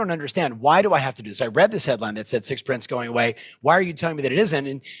 I don't understand. Why do I have to do this? I read this headline that said 6 prints going away. Why are you telling me that it isn't?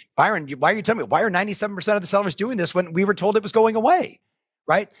 And Byron, why are you telling me? Why are 97% of the sellers doing this when we were told it was going away,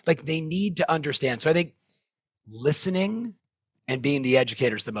 right? Like, they need to understand. So I think listening and being the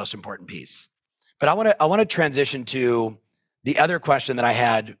educator is the most important piece. But I want to transition to the other question that I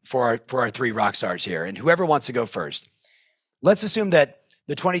had for our 3 rock stars here, and whoever wants to go first. Let's assume that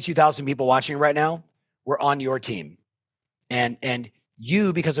the 22,000 people watching right now were on your team, and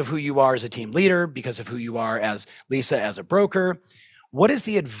you, because of who you are as a team leader, because of who you are as Lisa, as a broker, what is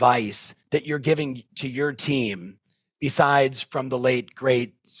the advice that you're giving to your team besides from the late,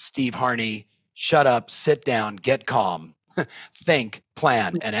 great Steve Harney, shut up, sit down, get calm, think,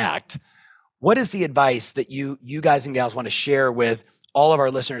 plan, and act? What is the advice that you guys and gals want to share with all of our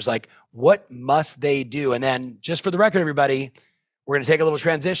listeners? Like, what must they do? And then, just for the record, everybody, we're going to take a little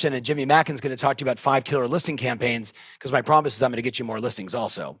transition, and Jimmy Mackin's going to talk to you about 5 killer listing campaigns, because my promise is I'm going to get you more listings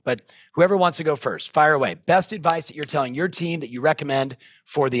also. But whoever wants to go first, fire away. Best advice that you're telling your team that you recommend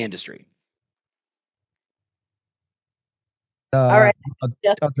for the industry. All right.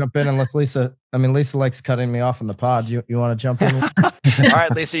 I'll jump in unless Lisa likes cutting me off in the pod. You want to jump in? All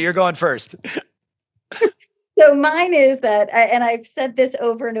right, Lisa, you're going first. So mine is that, and I've said this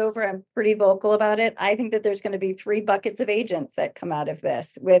over and over, I'm pretty vocal about it. I think that there's going to be 3 buckets of agents that come out of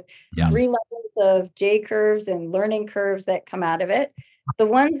this, with 3 levels of J curves and learning curves that come out of it. The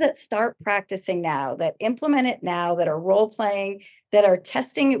ones that start practicing now, that implement it now, that are role playing, that are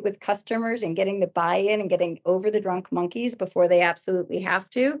testing it with customers and getting the buy-in and getting over the drunk monkeys before they absolutely have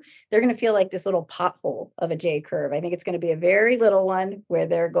to, they're going to feel like this little pothole of a J curve. I think it's going to be a very little one where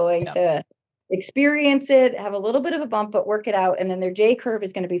they're going to experience it, have a little bit of a bump, but work it out. And then their J curve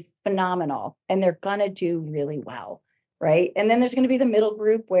is going to be phenomenal, and they're going to do really well. Right. And then there's going to be the middle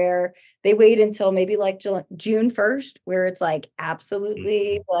group where they wait until maybe like June 1st, where it's like,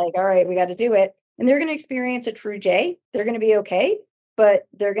 absolutely like, all right, we got to do it. And they're going to experience a true J. They're going to be okay, but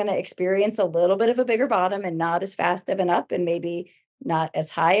they're going to experience a little bit of a bigger bottom and not as fast of an up, and maybe not as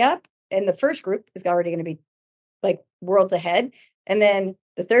high up. And the first group is already going to be like worlds ahead. And then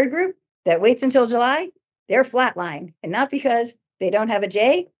the third group that waits until July, they're flatline, and not because they don't have a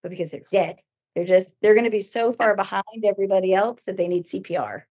J, but because they're dead. They're going to be so far behind everybody else that they need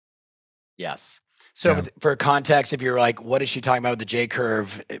CPR. Yes. So for context, if you're like, what is she talking about with the J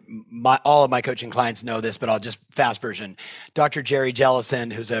curve? All of my coaching clients know this, but I'll just fast version. Dr. Jerry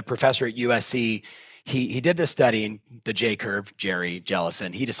Jellison, who's a professor at USC, he did this study in the J curve, Jerry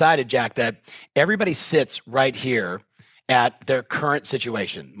Jellison. He decided, Jack, that everybody sits right here at their current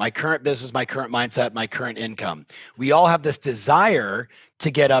situation, my current business, my current mindset, my current income. We all have this desire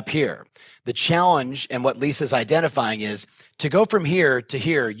to get up here. The challenge, and what Lisa's identifying, is to go from here to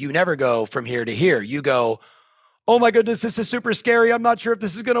here. You never go from here to here. You go, oh my goodness, this is super scary. I'm not sure if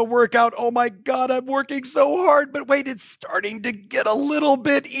this is going to work out. Oh my God, I'm working so hard. But wait, it's starting to get a little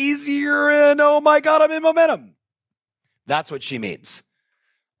bit easier. And oh my God, I'm in momentum. That's what she means.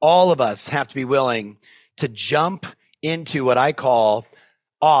 All of us have to be willing to jump into what I call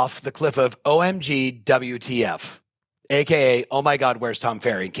off the cliff of OMG WTF. AKA, oh my God, where's Tom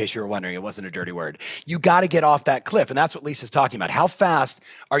Ferry? In case you were wondering, it wasn't a dirty word. You got to get off that cliff. And that's what Lisa's talking about. How fast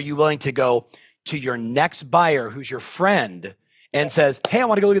are you willing to go to your next buyer who's your friend and says, hey, I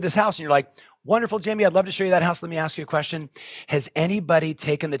want to go look at this house. And you're like, wonderful, Jamie, I'd love to show you that house. Let me ask you a question. Has anybody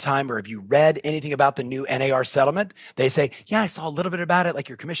taken the time, or have you read anything about the new NAR settlement? They say, yeah, I saw a little bit about it. Like,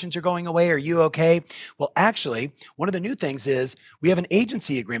 your commissions are going away. Are you okay? Well, actually, one of the new things is we have an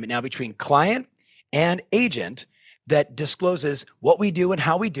agency agreement now between client and agent that discloses what we do and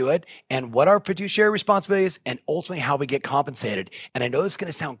how we do it, and what our fiduciary responsibility is, and ultimately how we get compensated. And I know this is going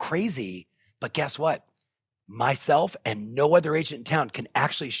to sound crazy, but guess what? Myself and no other agent in town can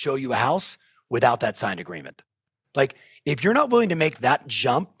actually show you a house without that signed agreement. Like, if you're not willing to make that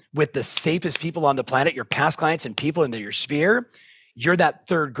jump with the safest people on the planet, your past clients and people in your sphere, you're that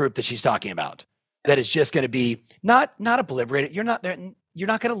third group that she's talking about. That is just going to be not obliterated. You're not there. You're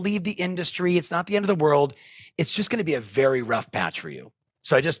not going to leave the industry. It's not the end of the world. It's just going to be a very rough patch for you.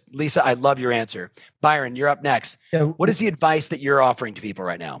 So Lisa, I love your answer. Byron, you're up next. Yeah, what is the advice that you're offering to people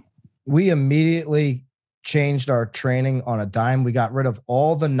right now? We immediately changed our training on a dime. We got rid of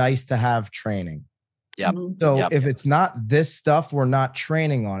all the nice to have training. Yep. So if it's not this stuff, we're not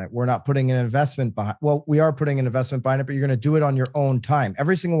training on it. We're not putting an investment behind. Well, we are putting an investment behind it, but you're going to do it on your own time.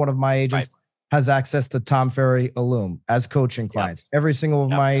 Every single one of my agents has access to Tom Ferry Illum as coaching clients. Every single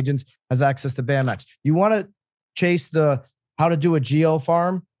one of my agents has access to BandMax. You want to chase the how to do a geo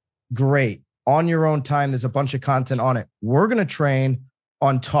farm? Great. On your own time, there's a bunch of content on it. We're going to train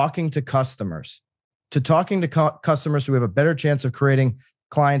on talking to customers, customers so we have a better chance of creating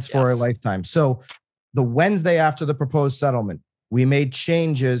clients for a lifetime. So the Wednesday after the proposed settlement, we made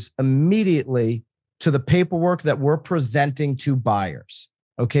changes immediately to the paperwork that we're presenting to buyers.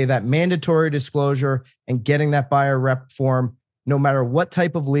 Okay, that mandatory disclosure and getting that buyer rep form, no matter what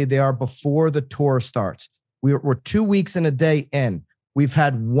type of lead they are before the tour starts. We're 2 weeks and a day in. We've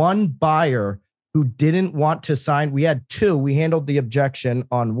had one buyer who didn't want to sign. We had two. We handled the objection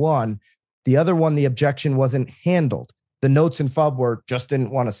on one. The other one, the objection wasn't handled. The notes and FUB were just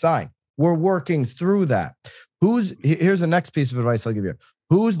didn't want to sign. We're working through that. Here's the next piece of advice I'll give you.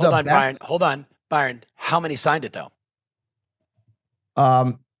 Hold on, Byron. Hold on, Byron. How many signed it though?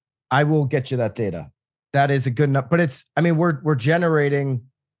 I will get you that data. That is a good enough, but we're generating,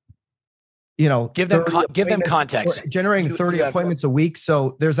 give them context. We're generating 30 appointments a week.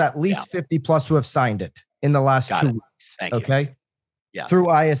 So there's at least 50 plus who have signed it in the last 2 weeks. Thank you. Yes.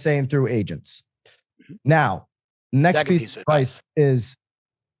 Through ISA and through agents. Now, next piece of advice is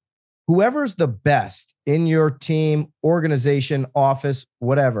whoever's the best in your team, organization, office,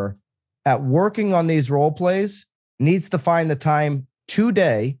 whatever, at working on these role plays needs to find the time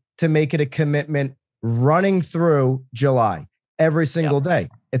today to make it a commitment running through July every single day.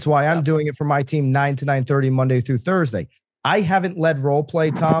 It's why I'm doing it for my team 9 to 9:30 Monday through Thursday. I haven't led role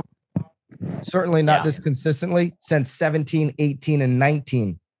play, Tom, certainly not this consistently since 17, 18, and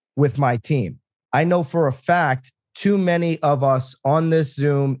 19 with my team. I know for a fact too many of us on this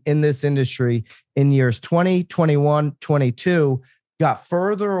Zoom in this industry in years 20, 21, 22 got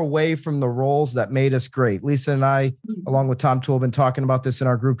further away from the roles that made us great. Lisa and I, along with Tom Toole, have been talking about this in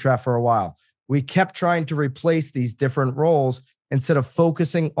our group chat for a while. We kept trying to replace these different roles instead of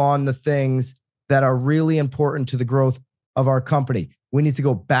focusing on the things that are really important to the growth of our company. We need to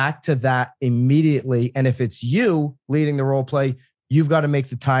go back to that immediately. And if it's you leading the role play, you've got to make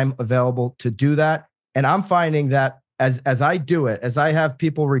the time available to do that. And I'm finding that as I do it, as I have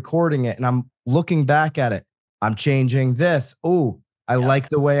people recording it and I'm looking back at it, I'm changing this. Oh, I like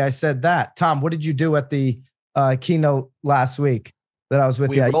the way I said that. Tom, what did you do at the keynote last week that I was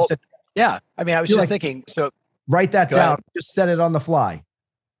with you? You said, I was just thinking, so write that down. Just set it on the fly.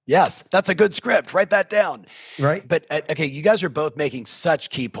 Yes, that's a good script. Write that down. Right. But okay, you guys are both making such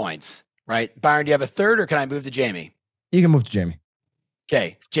key points, right? Byron, do you have a third or can I move to Jamie? You can move to Jamie.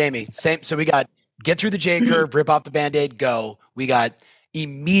 Okay, Jamie, same. So we got get through the J curve, rip off the Band-Aid, go. We got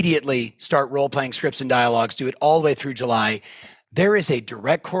immediately start role-playing scripts and dialogues, do it all the way through July. There is a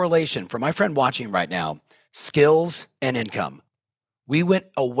direct correlation for my friend watching right now, skills and income. We went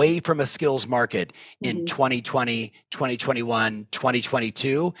away from a skills market in 2020, 2021,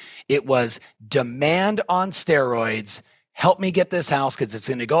 2022. It was demand on steroids. Help me get this house because it's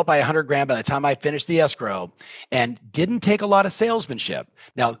going to go up by $100,000 by the time I finish the escrow, and didn't take a lot of salesmanship.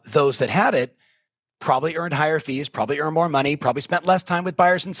 Now, those that had it probably earned higher fees, probably earned more money, probably spent less time with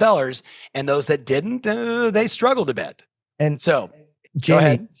buyers and sellers. And those that didn't, they struggled a bit. And so,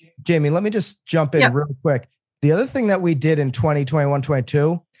 Jamie, let me just jump in real quick. The other thing that we did in 2021,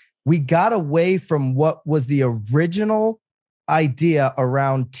 22, we got away from what was the original idea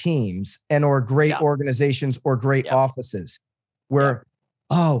around teams and or great organizations or great offices where,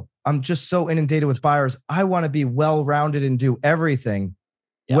 I'm just so inundated with buyers. I want to be well-rounded and do everything.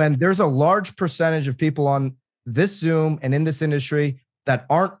 When there's a large percentage of people on this Zoom and in this industry that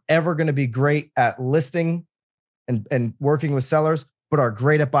aren't ever going to be great at listing and working with sellers, but are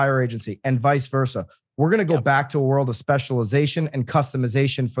great at buyer agency and vice versa. We're going to go back to a world of specialization and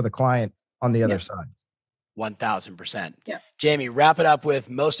customization for the client on the other side. 1000%. Jamie, wrap it up with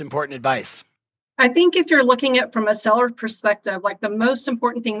most important advice. I think if you're looking at from a seller perspective, like the most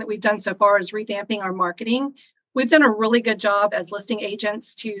important thing that we've done so far is revamping our marketing. We've done a really good job as listing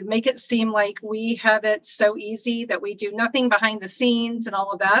agents to make it seem like we have it so easy that we do nothing behind the scenes and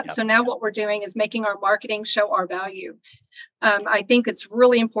all of that. So now what we're doing is making our marketing show our value. I think it's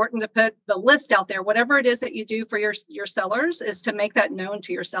really important to put the list out there. Whatever it is that you do for your sellers is to make that known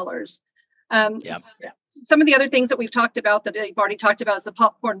to your sellers. Some of the other things that we've talked about that you've already talked about is the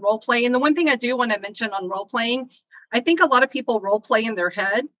popcorn role play. And the one thing I do want to mention on role playing, I think a lot of people role play in their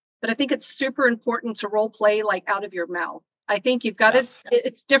head, but I think it's super important to role play like out of your mouth. I think you've got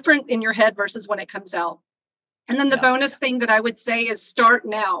it's different in your head versus when it comes out. And then the bonus thing that I would say is start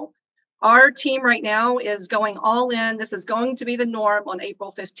now. Our team right now is going all in. This is going to be the norm on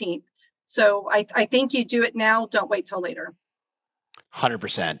April 15th. So I think you do it now. Don't wait till later.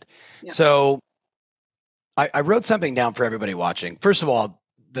 100%. Yeah. So I wrote something down for everybody watching. First of all,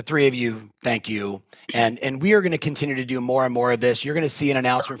 the three of you, thank you. And we are going to continue to do more and more of this. You're going to see an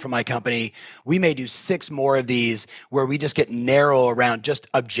announcement from my company. We may do 6 more of these where we just get narrow around just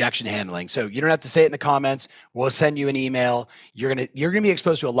objection handling. So you don't have to say it in the comments. We'll send you an email. You're going to be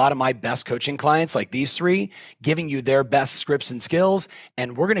exposed to a lot of my best coaching clients like these 3, giving you their best scripts and skills.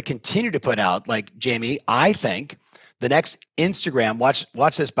 And we're going to continue to put out, like Jamie, I think the next Instagram,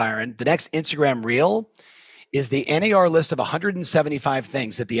 watch this, Byron, the next Instagram reel is the NAR list of 175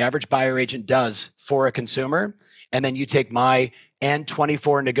 things that the average buyer agent does for a consumer. And then you take my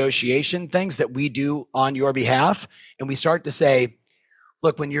N24 negotiation things that we do on your behalf. And we start to say,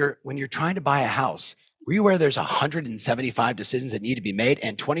 look, when you're trying to buy a house, were you aware there's 175 decisions that need to be made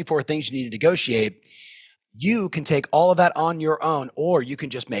and 24 things you need to negotiate? You can take all of that on your own, or you can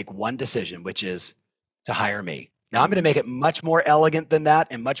just make one decision, which is to hire me. Now I'm going to make it much more elegant than that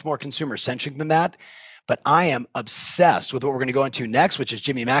and much more consumer centric than that. But I am obsessed with what we're going to go into next, which is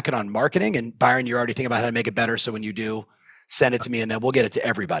Jimmy Mackin on marketing. And Byron, you're already thinking about how to make it better. So when you do, send it to me and then we'll get it to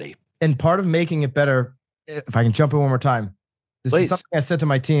everybody. And part of making it better, if I can jump in one more time, this is something I said to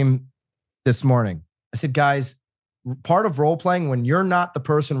my team this morning. I said, guys, part of role playing, when you're not the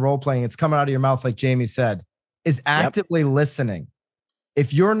person role playing, it's coming out of your mouth, like Jamie said, is actively listening.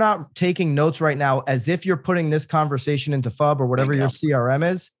 If you're not taking notes right now, as if you're putting this conversation into FUB or whatever your CRM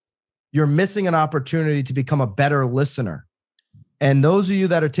is, you're missing an opportunity to become a better listener. And those of you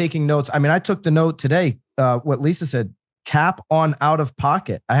that are taking notes, I mean, I took the note today, what Lisa said, cap on out of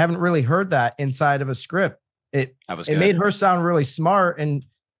pocket. I haven't really heard that inside of a script. It made her sound really smart, and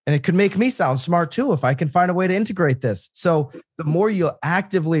it could make me sound smart too if I can find a way to integrate this. So the more you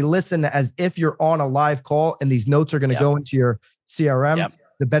actively listen as if you're on a live call and these notes are going to go into your CRM,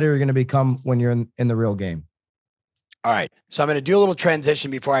 the better you're going to become when you're in the real game. All right. So I'm going to do a little transition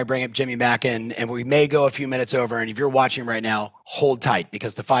before I bring up Jimmy Mackin, and we may go a few minutes over. And if you're watching right now, hold tight,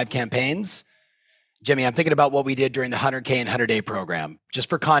 because the 5 campaigns, Jimmy, I'm thinking about what we did during the 100K and 100-day program. Just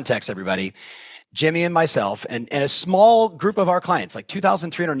for context, everybody, Jimmy and myself and a small group of our clients, like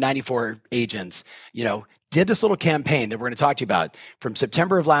 2,394 agents, did this little campaign that we're going to talk to you about from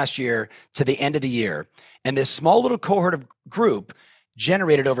September of last year to the end of the year. And this small little cohort of group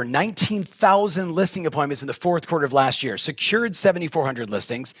generated over 19,000 listing appointments in the 4th quarter of last year, secured 7,400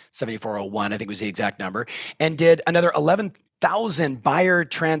 listings, 7,401, I think was the exact number, and did another 11,000 buyer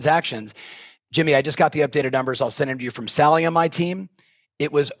transactions. Jimmy, I just got the updated numbers. I'll send them to you from Sally on my team.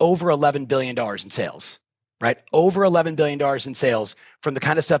 It was over $11 billion in sales, right? Over $11 billion in sales from the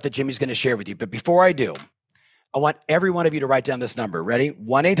kind of stuff that Jimmy's going to share with you. But before I do, I want every one of you to write down this number. Ready?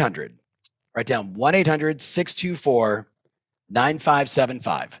 1-800. Write down 1-800-624-9575.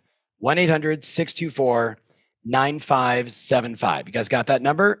 1-800-624-9575. You guys got that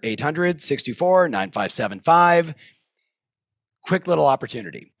number? 800-624-9575. Quick little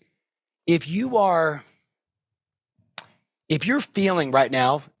opportunity. If you're feeling right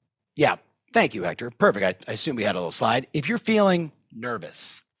now, thank you, Hector. Perfect. I assume we had a little slide. If you're feeling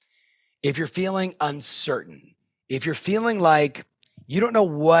nervous, if you're feeling uncertain, if you're feeling like you don't know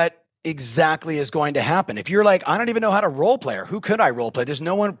what exactly is going to happen. If you're like, I don't even know how to role play, or who could I role play? There's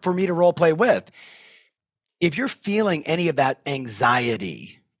no one for me to role play with. If you're feeling any of that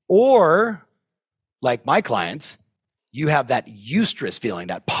anxiety, or like my clients, you have that eustress feeling,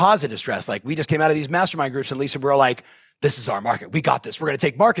 that positive stress. Like we just came out of these mastermind groups and Lisa, we're like, this is our market. We got this. We're going to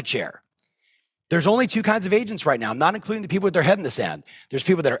take market share. There's only 2 kinds of agents right now. I'm not including the people with their head in the sand. There's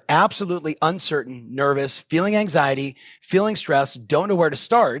people that are absolutely uncertain, nervous, feeling anxiety, feeling stress, don't know where to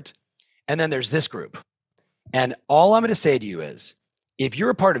start. And then there's this group. And all I'm going to say to you is, if you're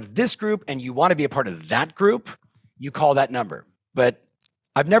a part of this group and you want to be a part of that group, you call that number. But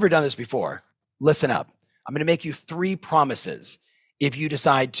I've never done this before. Listen up. I'm going to make you 3 promises if you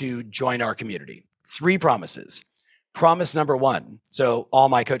decide to join our community. 3 promises. Promise number 1. So all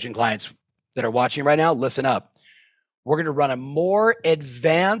my coaching clients that are watching right now, listen up. We're going to run a more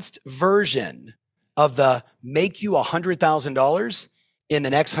advanced version of the Make You $100,000 in the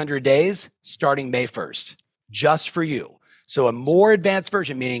next 100 days, starting May 1st, just for you. So a more advanced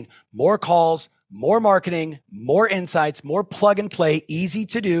version, meaning more calls, more marketing, more insights, more plug and play, easy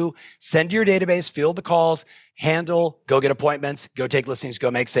to do. Send to your database, field the calls, handle, go get appointments, go take listings,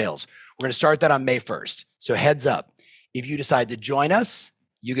 go make sales. We're going to start that on May 1st. So heads up, if you decide to join us,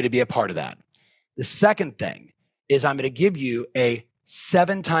 you're going to be a part of that. The second thing is I'm going to give you a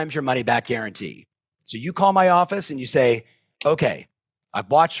 7 times your money back guarantee. So you call my office and you say, okay, I've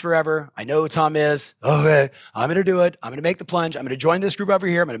watched forever. I know who Tom is. Okay, I'm going to do it. I'm going to make the plunge. I'm going to join this group over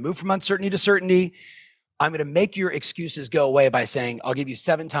here. I'm going to move from uncertainty to certainty. I'm going to make your excuses go away by saying, I'll give you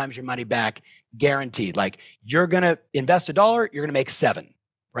 7 times your money back guaranteed. Like you're going to invest $1, you're going to make 7,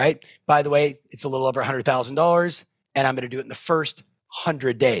 right? By the way, it's a little over $100,000 and I'm going to do it in the first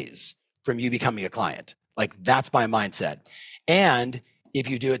 100 days from you becoming a client. Like that's my mindset. And if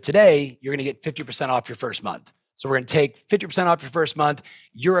you do it today, you're going to get 50% off your first month. So we're going to take 50% off your first month.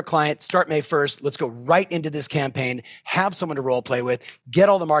 You're a client, start May 1st. Let's go right into this campaign, have someone to role play with, get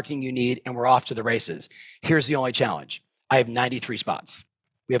all the marketing you need, and we're off to the races. Here's the only challenge. I have 93 spots.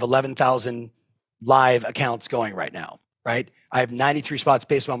 We have 11,000 live accounts going right now, right? I have 93 spots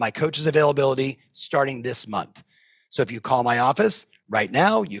based on my coach's availability starting this month. So if you call my office right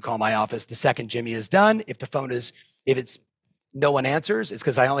now, you call my office the second Jimmy is done. If it's no one answers, it's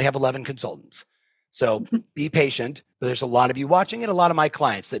because I only have 11 consultants. So be patient, but there's a lot of you watching and a lot of my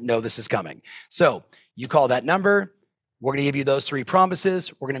clients that know this is coming. So you call that number. We're going to give you those 3 promises.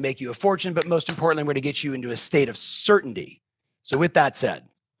 We're going to make you a fortune, but most importantly, we're going to get you into a state of certainty. So with that said,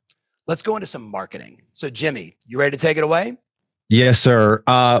 let's go into some marketing. So Jimmy, you ready to take it away? Yes, sir.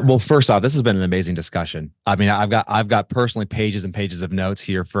 Well, first off, this has been an amazing discussion. I mean, I've got personally pages and pages of notes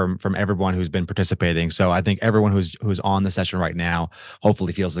here from everyone who's been participating. So I think everyone who's on the session right now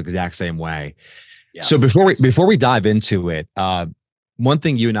hopefully feels the exact same way. Yes. So before we dive into it, one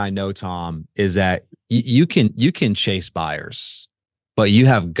thing you and I know, Tom, is that you can chase buyers, but you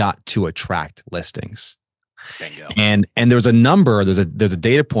have got to attract listings. Bingo. And there's a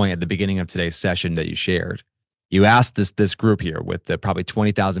data point at the beginning of today's session that you shared. You asked this group here with the probably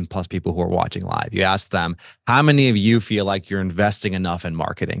 20,000 plus people who are watching live. You asked them, how many of you feel like you're investing enough in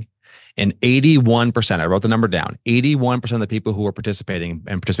marketing? And 81%, I wrote the number down, 81% of the people who are participating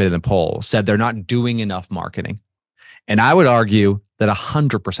in the poll said they're not doing enough marketing. And I would argue that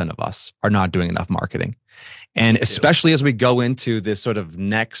 100% of us are not doing enough marketing. And especially as we go into this sort of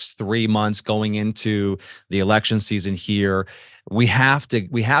next 3 months going into the election season here, we have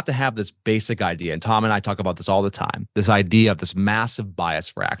to have this basic idea. And Tom and I talk about this all the time, this idea of this massive bias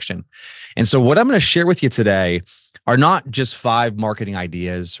for action. And so what I'm going to share with you today are not just 5 marketing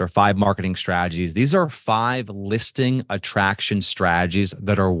ideas or 5 marketing strategies. These are 5 listing attraction strategies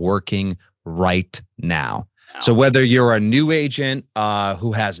that are working right now. So whether you're a new agent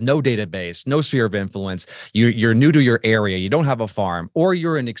who has no database, no sphere of influence, you're new to your area, you don't have a farm, or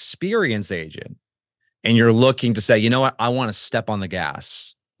you're an experienced agent and you're looking to say, you know what, I want to step on the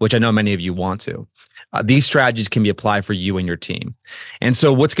gas, which I know many of you want to. These strategies can be applied for you and your team. And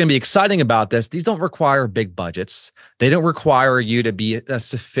so what's going to be exciting about this, these don't require big budgets. They don't require you to be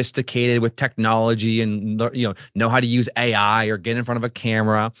sophisticated with technology and know how to use AI or get in front of a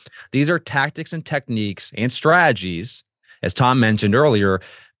camera. These are tactics and techniques and strategies, as Tom mentioned earlier,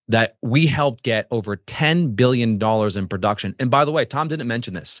 that we helped get over $10 billion in production. And by the way, Tom didn't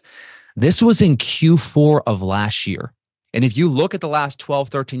mention this. This was in Q4 of last year. And if you look at the last 12,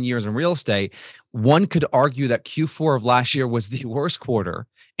 13 years in real estate, one could argue that Q4 of last year was the worst quarter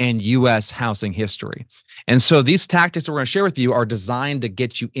in U.S. housing history. And so these tactics that we're going to share with you are designed to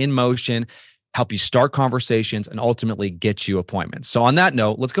get you in motion, help you start conversations, and ultimately get you appointments. So on that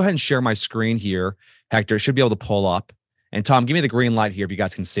note, let's go ahead and share my screen here. Hector, it should be able to pull up. And Tom, give me the green light here if you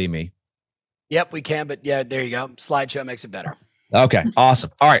guys can see me. Yep, we can. But yeah, there you go. Slideshow makes it better. Okay,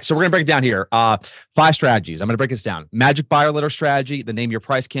 awesome. All right, so we're going to break it down here. 5 strategies. I'm going to break this down. Magic buyer letter strategy, the Name Your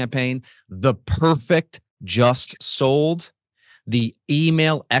Price campaign, the perfect just sold, the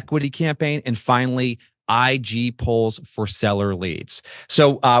email equity campaign, and finally, IG polls for seller leads.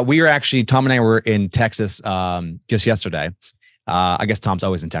 So Tom and I were in Texas just yesterday. I guess Tom's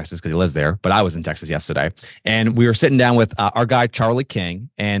always in Texas because he lives there, but I was in Texas yesterday. And we were sitting down with our guy, Charlie King,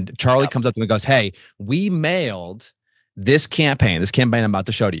 and Charlie comes up to me and goes, hey, we mailed this campaign I'm about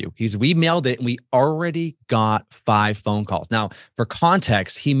to show to you. We mailed it and we already got 5 phone calls. Now, for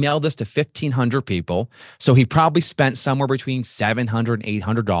context, he mailed this to 1,500 people. So he probably spent somewhere between $700 and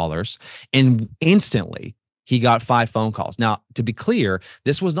 $800. And instantly, he got 5 phone calls. Now, to be clear,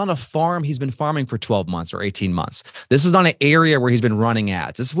 this was not a farm he's been farming for 12 months or 18 months. This is not an area where he's been running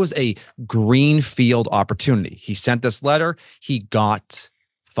ads. This was a greenfield opportunity. He sent this letter. He got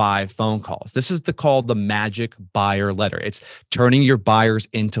 5 phone calls. This is called the magic buyer letter. It's turning your buyers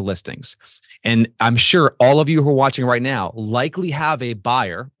into listings. And I'm sure all of you who are watching right now likely have a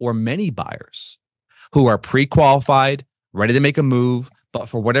buyer or many buyers who are pre-qualified, ready to make a move, but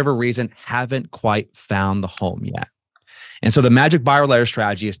for whatever reason haven't quite found the home yet. And so the magic buyer letter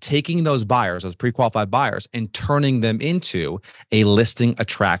strategy is taking those buyers, those pre-qualified buyers, and turning them into a listing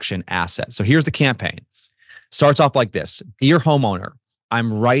attraction asset. So here's the campaign. Starts off like this. Dear homeowner,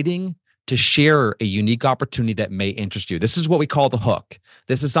 I'm writing to share a unique opportunity that may interest you. This is what we call the hook.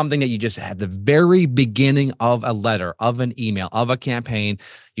 This is something that you just at the very beginning of a letter, of an email, of a campaign.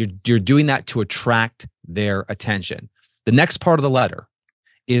 You're doing that to attract their attention. The next part of the letter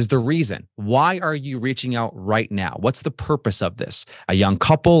is the reason. Why are you reaching out right now? What's the purpose of this? A young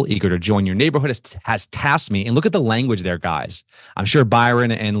couple eager to join your neighborhood has tasked me. And look at the language there, guys. I'm sure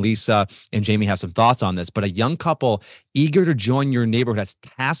Byron and Lisa and Jamie have some thoughts on this, but a young couple eager to join your neighborhood has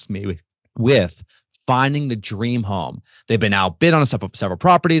tasked me with finding the dream home. They've been outbid on several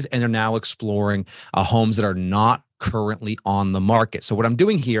properties, and they're now exploring homes that are not currently on the market. So what I'm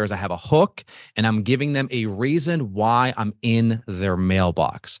doing here is I have a hook, and I'm giving them a reason why I'm in their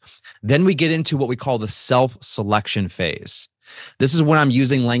mailbox. Then we get into what we call the self-selection phase. This is when I'm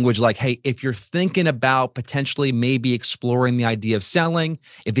using language like, hey, if you're thinking about potentially maybe exploring the idea of selling,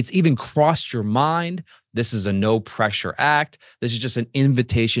 if it's even crossed your mind, this is a no pressure act. This is just an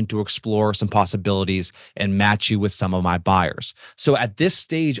invitation to explore some possibilities and match you with some of my buyers. So at this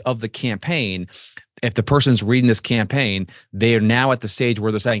stage of the campaign, if the person's reading this campaign, they are now at the stage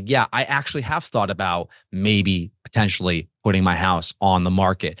where they're saying, yeah, I actually have thought about maybe potentially putting my house on the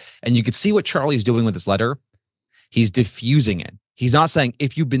market. And you can see what Charlie's doing with this letter. He's diffusing it. He's not saying,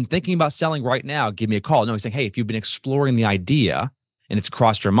 if you've been thinking about selling right now, give me a call. No, he's saying, hey, if you've been exploring the idea and it's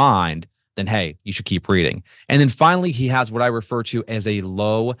crossed your mind, then hey, you should keep reading. And then finally, he has what I refer to as a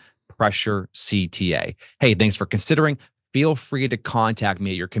low pressure CTA. Hey, thanks for considering. Feel free to contact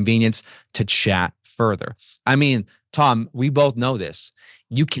me at your convenience to chat further. I mean, Tom, we both know this.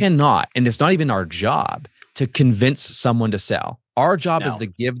 You cannot, and it's not even our job to convince someone to sell. Our job is to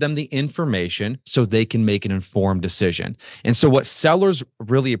give them the information so they can make an informed decision. And so what sellers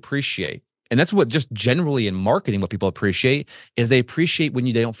really appreciate, and that's what just generally in marketing, what people appreciate is they appreciate when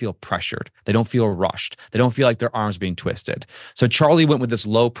they don't feel pressured. They don't feel rushed. They don't feel like their arms being twisted. So Charlie went with this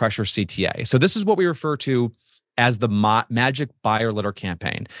low pressure CTA. So this is what we refer to as the magic buyer letter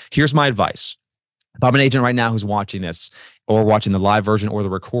campaign. Here's my advice. If I'm an agent right now who's watching this or watching the live version or the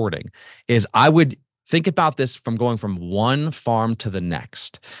recording, is I would think about this from going from one farm to the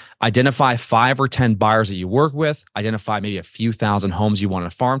next. Identify 5 or 10 buyers that you work with, identify maybe a few thousand homes you want to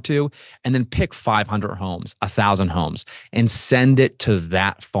farm to, and then pick 500 homes, 1,000 homes, and send it to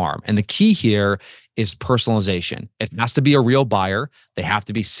that farm. And the key here is personalization. It has to be a real buyer. They have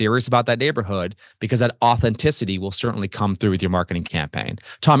to be serious about that neighborhood because that authenticity will certainly come through with your marketing campaign.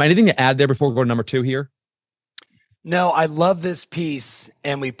 Tom, anything to add there before we go to number 2 here? No, I love this piece,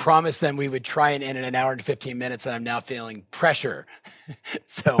 and we promised them we would try and end in an hour and 15 minutes, and I'm now feeling pressure.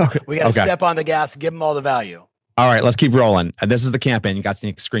 So we got to step on the gas, give them all the value. All right, let's keep rolling. This is the campaign. You got to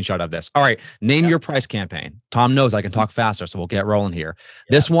take a screenshot of this. All right, name your price campaign. Tom knows I can talk faster, so we'll get rolling here.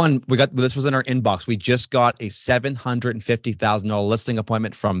 This one, this was in our inbox. We just got a $750,000 listing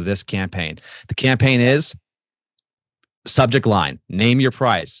appointment from this campaign. The campaign is subject line, name your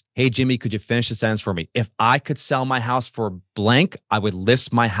price. Hey, Jimmy, could you finish the sentence for me? If I could sell my house for blank, I would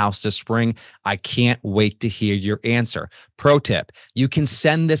list my house this spring. I can't wait to hear your answer. Pro tip, you can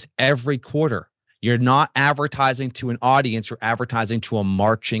send this every quarter. You're not advertising to an audience, you're advertising to a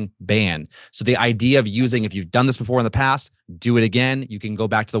marching band. So the idea of using, if you've done this before in the past, do it again. You can go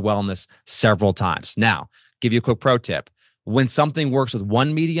back to the wellness several times. Now, give you a quick pro tip. When something works with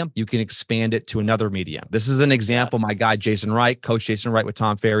one medium, you can expand it to another medium. This is an example. My guy, Jason Wright, Coach Jason Wright with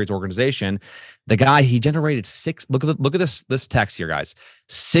Tom Ferry's organization. The guy, he generated look at this text here, guys,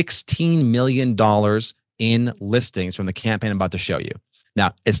 $16 million in listings from the campaign I'm about to show you.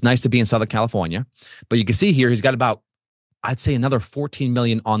 Now, it's nice to be in Southern California, but you can see here, he's got about, I'd say another 14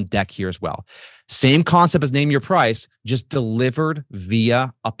 million on deck here as well. Same concept as name your price, just delivered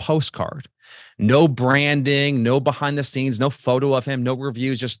via a postcard. No branding, no behind the scenes, no photo of him, no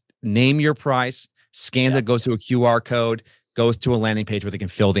reviews, just name your price, scans it, goes to a QR code, goes to a landing page where they can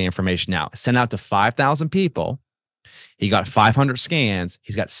fill the information out. Sent out to 5,000 people. He got 500 scans.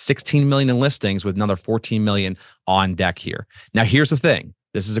 He's got 16 million in listings with another 14 million on deck here. Now, here's the thing.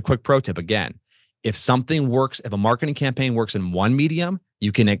 This is a quick pro tip again. If something works, if a marketing campaign works in one medium,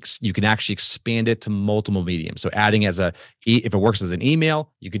 you can actually expand it to multiple mediums. So adding if it works as an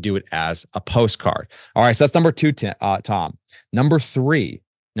email, you could do it as a postcard. All right, so that's number 2, Tom. Number 3,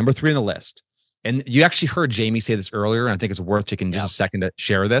 Number 3 on the list. And you actually heard Jamie say this earlier, and I think it's worth taking just a second to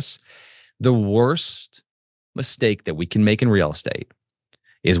share this. The worst mistake that we can make in real estate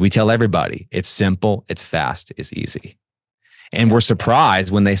is we tell everybody it's simple, it's fast, it's easy. And we're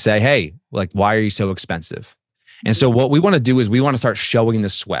surprised when they say, hey, like, why are you so expensive? And so what we want to do is we want to start showing the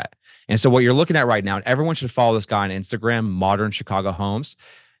sweat. And so what you're looking at right now, and everyone should follow this guy on Instagram, Modern Chicago Homes.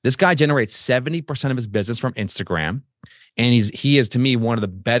 This guy generates 70% of his business from Instagram. And he is, to me, one of the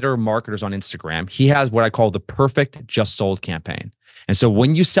better marketers on Instagram. He has what I call the perfect just sold campaign. And so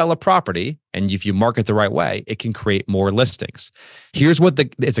when you sell a property and if you market the right way, it can create more listings. Here's what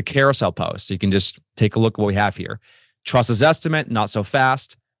it's a carousel post. So you can just take a look at what we have here. Trust his estimate, not so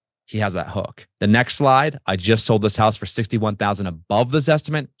fast. He has that hook. The next slide, I just sold this house for $61,000 above this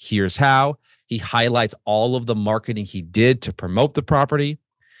estimate. Here's how. He highlights all of the marketing he did to promote the property.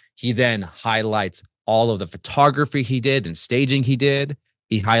 He then highlights all of the photography he did and staging he did.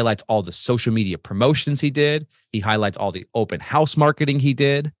 He highlights all the social media promotions he did. He highlights all the open house marketing he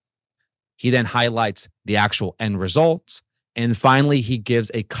did. He then highlights the actual end results. And finally, he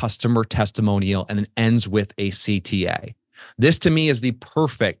gives a customer testimonial and then ends with a CTA. This to me is the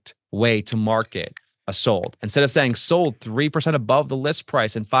perfect way to market a sold. Instead of saying sold 3% above the list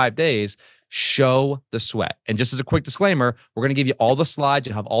price in 5 days, show the sweat. And just as a quick disclaimer, we're going to give you all the slides.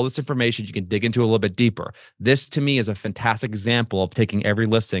 You have all this information. You can dig into a little bit deeper. This to me is a fantastic example of taking every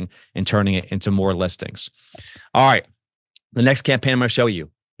listing and turning it into more listings. All right. The next campaign I'm going to show you,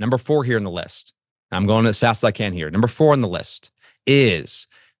 number 4 here in the list. I'm going as fast as I can here. Number 4 on the list is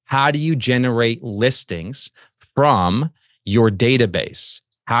how do you generate listings from your database?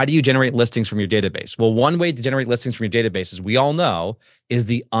 How do you generate listings from your database? Well, one way to generate listings from your database, as we all know, is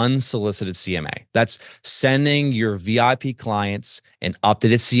the unsolicited CMA. That's sending your VIP clients an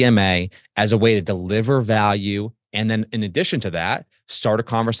updated CMA as a way to deliver value. And then in addition to that, start a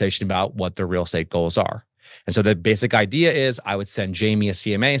conversation about what their real estate goals are. And so the basic idea is I would send Jamie a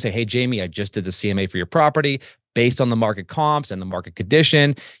CMA and say, hey, Jamie, I just did the CMA for your property. Based on the market comps and the market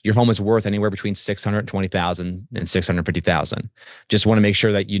condition, your home is worth anywhere between $620,000 and $650,000. Just want to make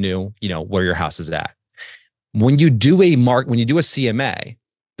sure that you know where your house is at. When you do a CMA,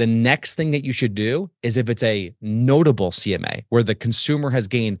 the next thing that you should do is if it's a notable CMA where the consumer has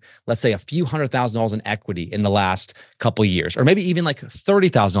gained, let's say, a few $100,000 in equity in the last couple of years, or maybe even like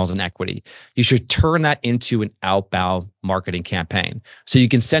 $30,000 in equity, you should turn that into an outbound marketing campaign. So you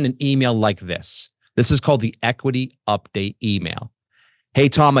can send an email like this. This is called the equity update email. Hey,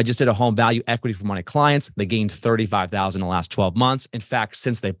 Tom, I just did a home value equity for my clients. They gained $35,000 in the last 12 months. In fact,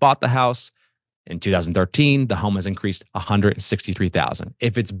 since they bought the house in 2013, the home has increased $163,000.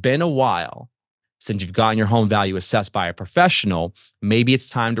 If it's been a while since you've gotten your home value assessed by a professional, maybe it's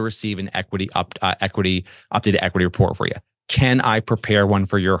time to receive an updated equity report for you. Can I prepare one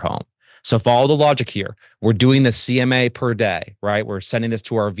for your home? So follow the logic here. We're doing the CMA per day, right? We're sending this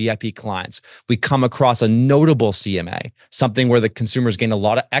to our VIP clients. We come across a notable CMA, something where the consumers gain a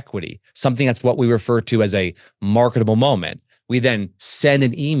lot of equity, something that's what we refer to as a marketable moment. We then send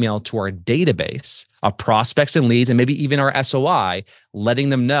an email to our database of prospects and leads, and maybe even our SOI, letting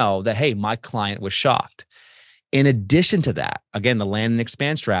them know that, hey, my client was shocked. In addition to that, again, the land and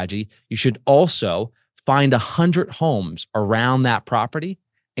expand strategy, you should also find 100 homes around that property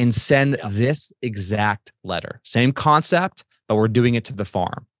and send this exact letter. Same concept, but we're doing it to the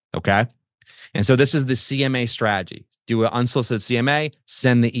farm, okay? And so this is the CMA strategy. Do an unsolicited CMA,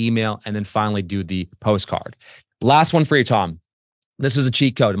 send the email, and then finally do the postcard. Last one for you, Tom. This is a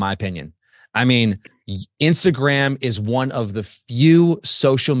cheat code, in my opinion. I mean, Instagram is one of the few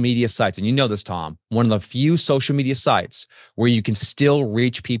social media sites, and you know this, Tom, one of the few social media sites where you can still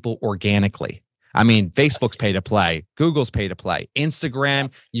reach people organically. I mean, Facebook's pay to play, Google's pay to play, Instagram,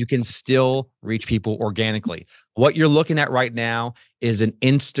 you can still reach people organically. What you're looking at right now is an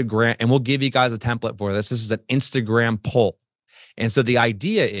Instagram, and we'll give you guys a template for this. This is an Instagram poll. And so the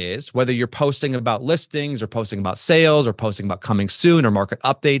idea is whether you're posting about listings or posting about sales or posting about coming soon or market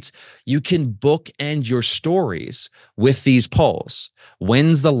updates, you can bookend your stories with these polls.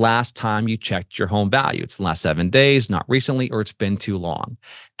 When's the last time you checked your home value? It's the last 7 days, not recently, or it's been too long.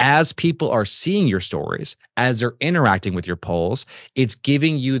 As people are seeing your stories, as they're interacting with your polls, it's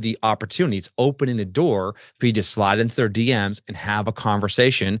giving you the opportunity, it's opening the door for you to slide into their DMs and have a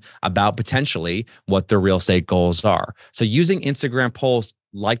conversation about potentially what their real estate goals are. So using Instagram polls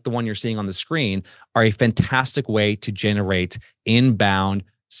like the one you're seeing on the screen are a fantastic way to generate inbound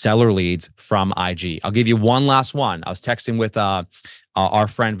seller leads from IG. I'll give you one last one. I was texting with our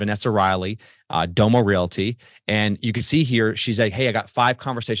friend Vanessa Riley. Domo Realty. And you can see here, she's like, hey, I got 5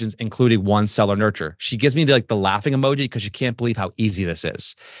 conversations, including 1 seller nurture. She gives me the laughing emoji because she can't believe how easy this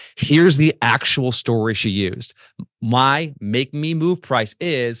is. Here's the actual story she used. My make me move price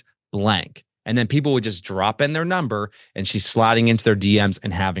is blank. And then people would just drop in their number and she's sliding into their DMs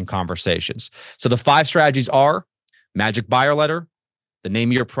and having conversations. So the 5 strategies are magic buyer letter, the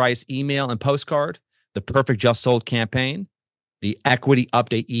name your price email and postcard, the perfect just sold campaign, the equity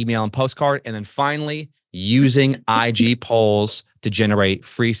update email and postcard, and then finally using IG polls to generate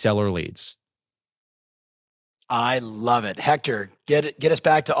free seller leads. I love it. Hector, get us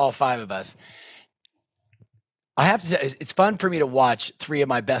back to all 5 of us. I have to say, it's fun for me to watch 3 of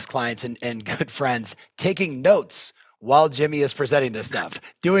my best clients and good friends taking notes while Jimmy is presenting this stuff,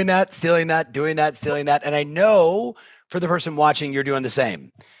 doing that, stealing that, doing that, stealing that. And I know for the person watching, you're doing the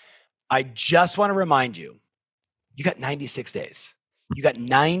same. I just want to remind you, you got 96 days. You got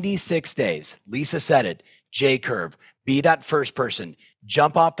 96 days. Lisa said it, J curve, be that first person,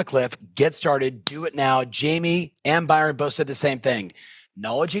 jump off the cliff, get started, do it now. Jamie and Byron both said the same thing.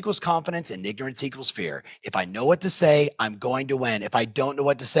 Knowledge equals confidence and ignorance equals fear. If I know what to say, I'm going to win. If I don't know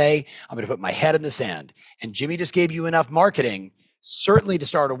what to say, I'm going to put my head in the sand. And Jimmy just gave you enough marketing, certainly to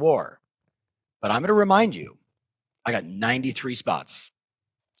start a war. But I'm going to remind you, I got 93 spots.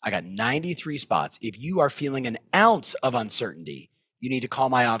 I got 93 spots. If you are feeling an ounce of uncertainty, you need to call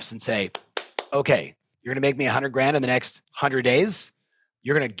my office and say, okay, you're going to make me 100 grand in the next 100 days.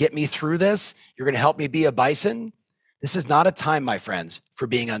 You're going to get me through this. You're going to help me be a bison. This is not a time, my friends, for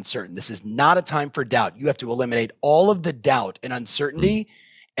being uncertain. This is not a time for doubt. You have to eliminate all of the doubt and uncertainty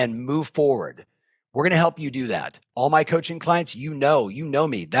and move forward. We're going to help you do that. All my coaching clients, you know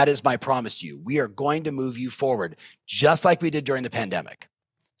me. That is my promise to you. We are going to move you forward, just like we did during the pandemic.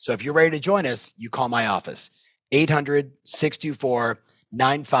 So if you're ready to join us, you call my office,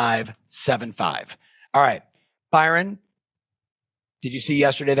 800-624-9575. All right, Byron, did you see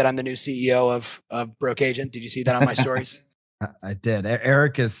yesterday that I'm the new CEO of Broke Agent? Did you see that on my stories? I did.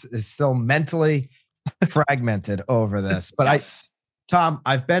 Eric is still mentally fragmented over this. But yes. Tom,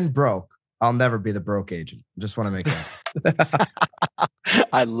 I've been broke. I'll never be the broke agent. Just want to make that.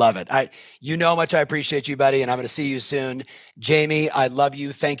 I love it. You know how much I appreciate you, buddy, and I'm going to see you soon. Jamie, I love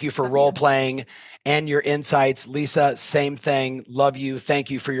you. Thank you for role playing and your insights. Lisa, same thing. Love you.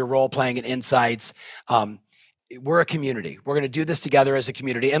 Thank you for your role playing and insights. We're a community. We're going to do this together as a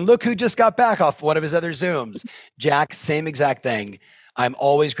community. And look who just got back off one of his other Zooms. Jack, same exact thing. I'm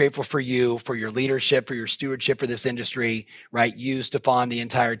always grateful for you, for your leadership, for your stewardship for this industry, right? You, Stefan, the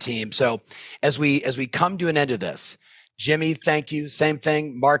entire team. So as we come to an end of this, Jimmy, thank you. Same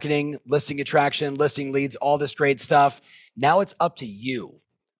thing, marketing, listing attraction, listing leads, all this great stuff. Now it's up to you.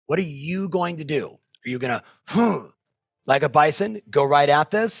 What are you going to do? Are you going to, like a bison, go right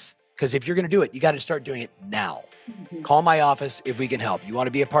at this? Because if you're going to do it, you got to start doing it now. Call my office if we can help. You want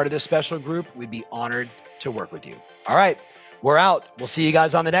to be a part of this special group? We'd be honored to work with you. All right, we're out. We'll see you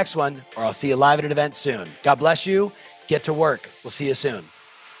guys on the next one, or I'll see you live at an event soon. God bless you. Get to work. We'll see you soon.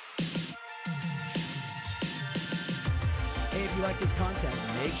 Hey, if you like this content,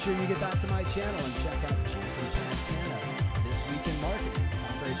 make sure you get back to my channel and check out Jason Pantano, This Week in Marketing,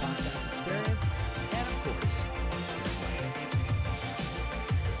 Tom Ferry Podcast.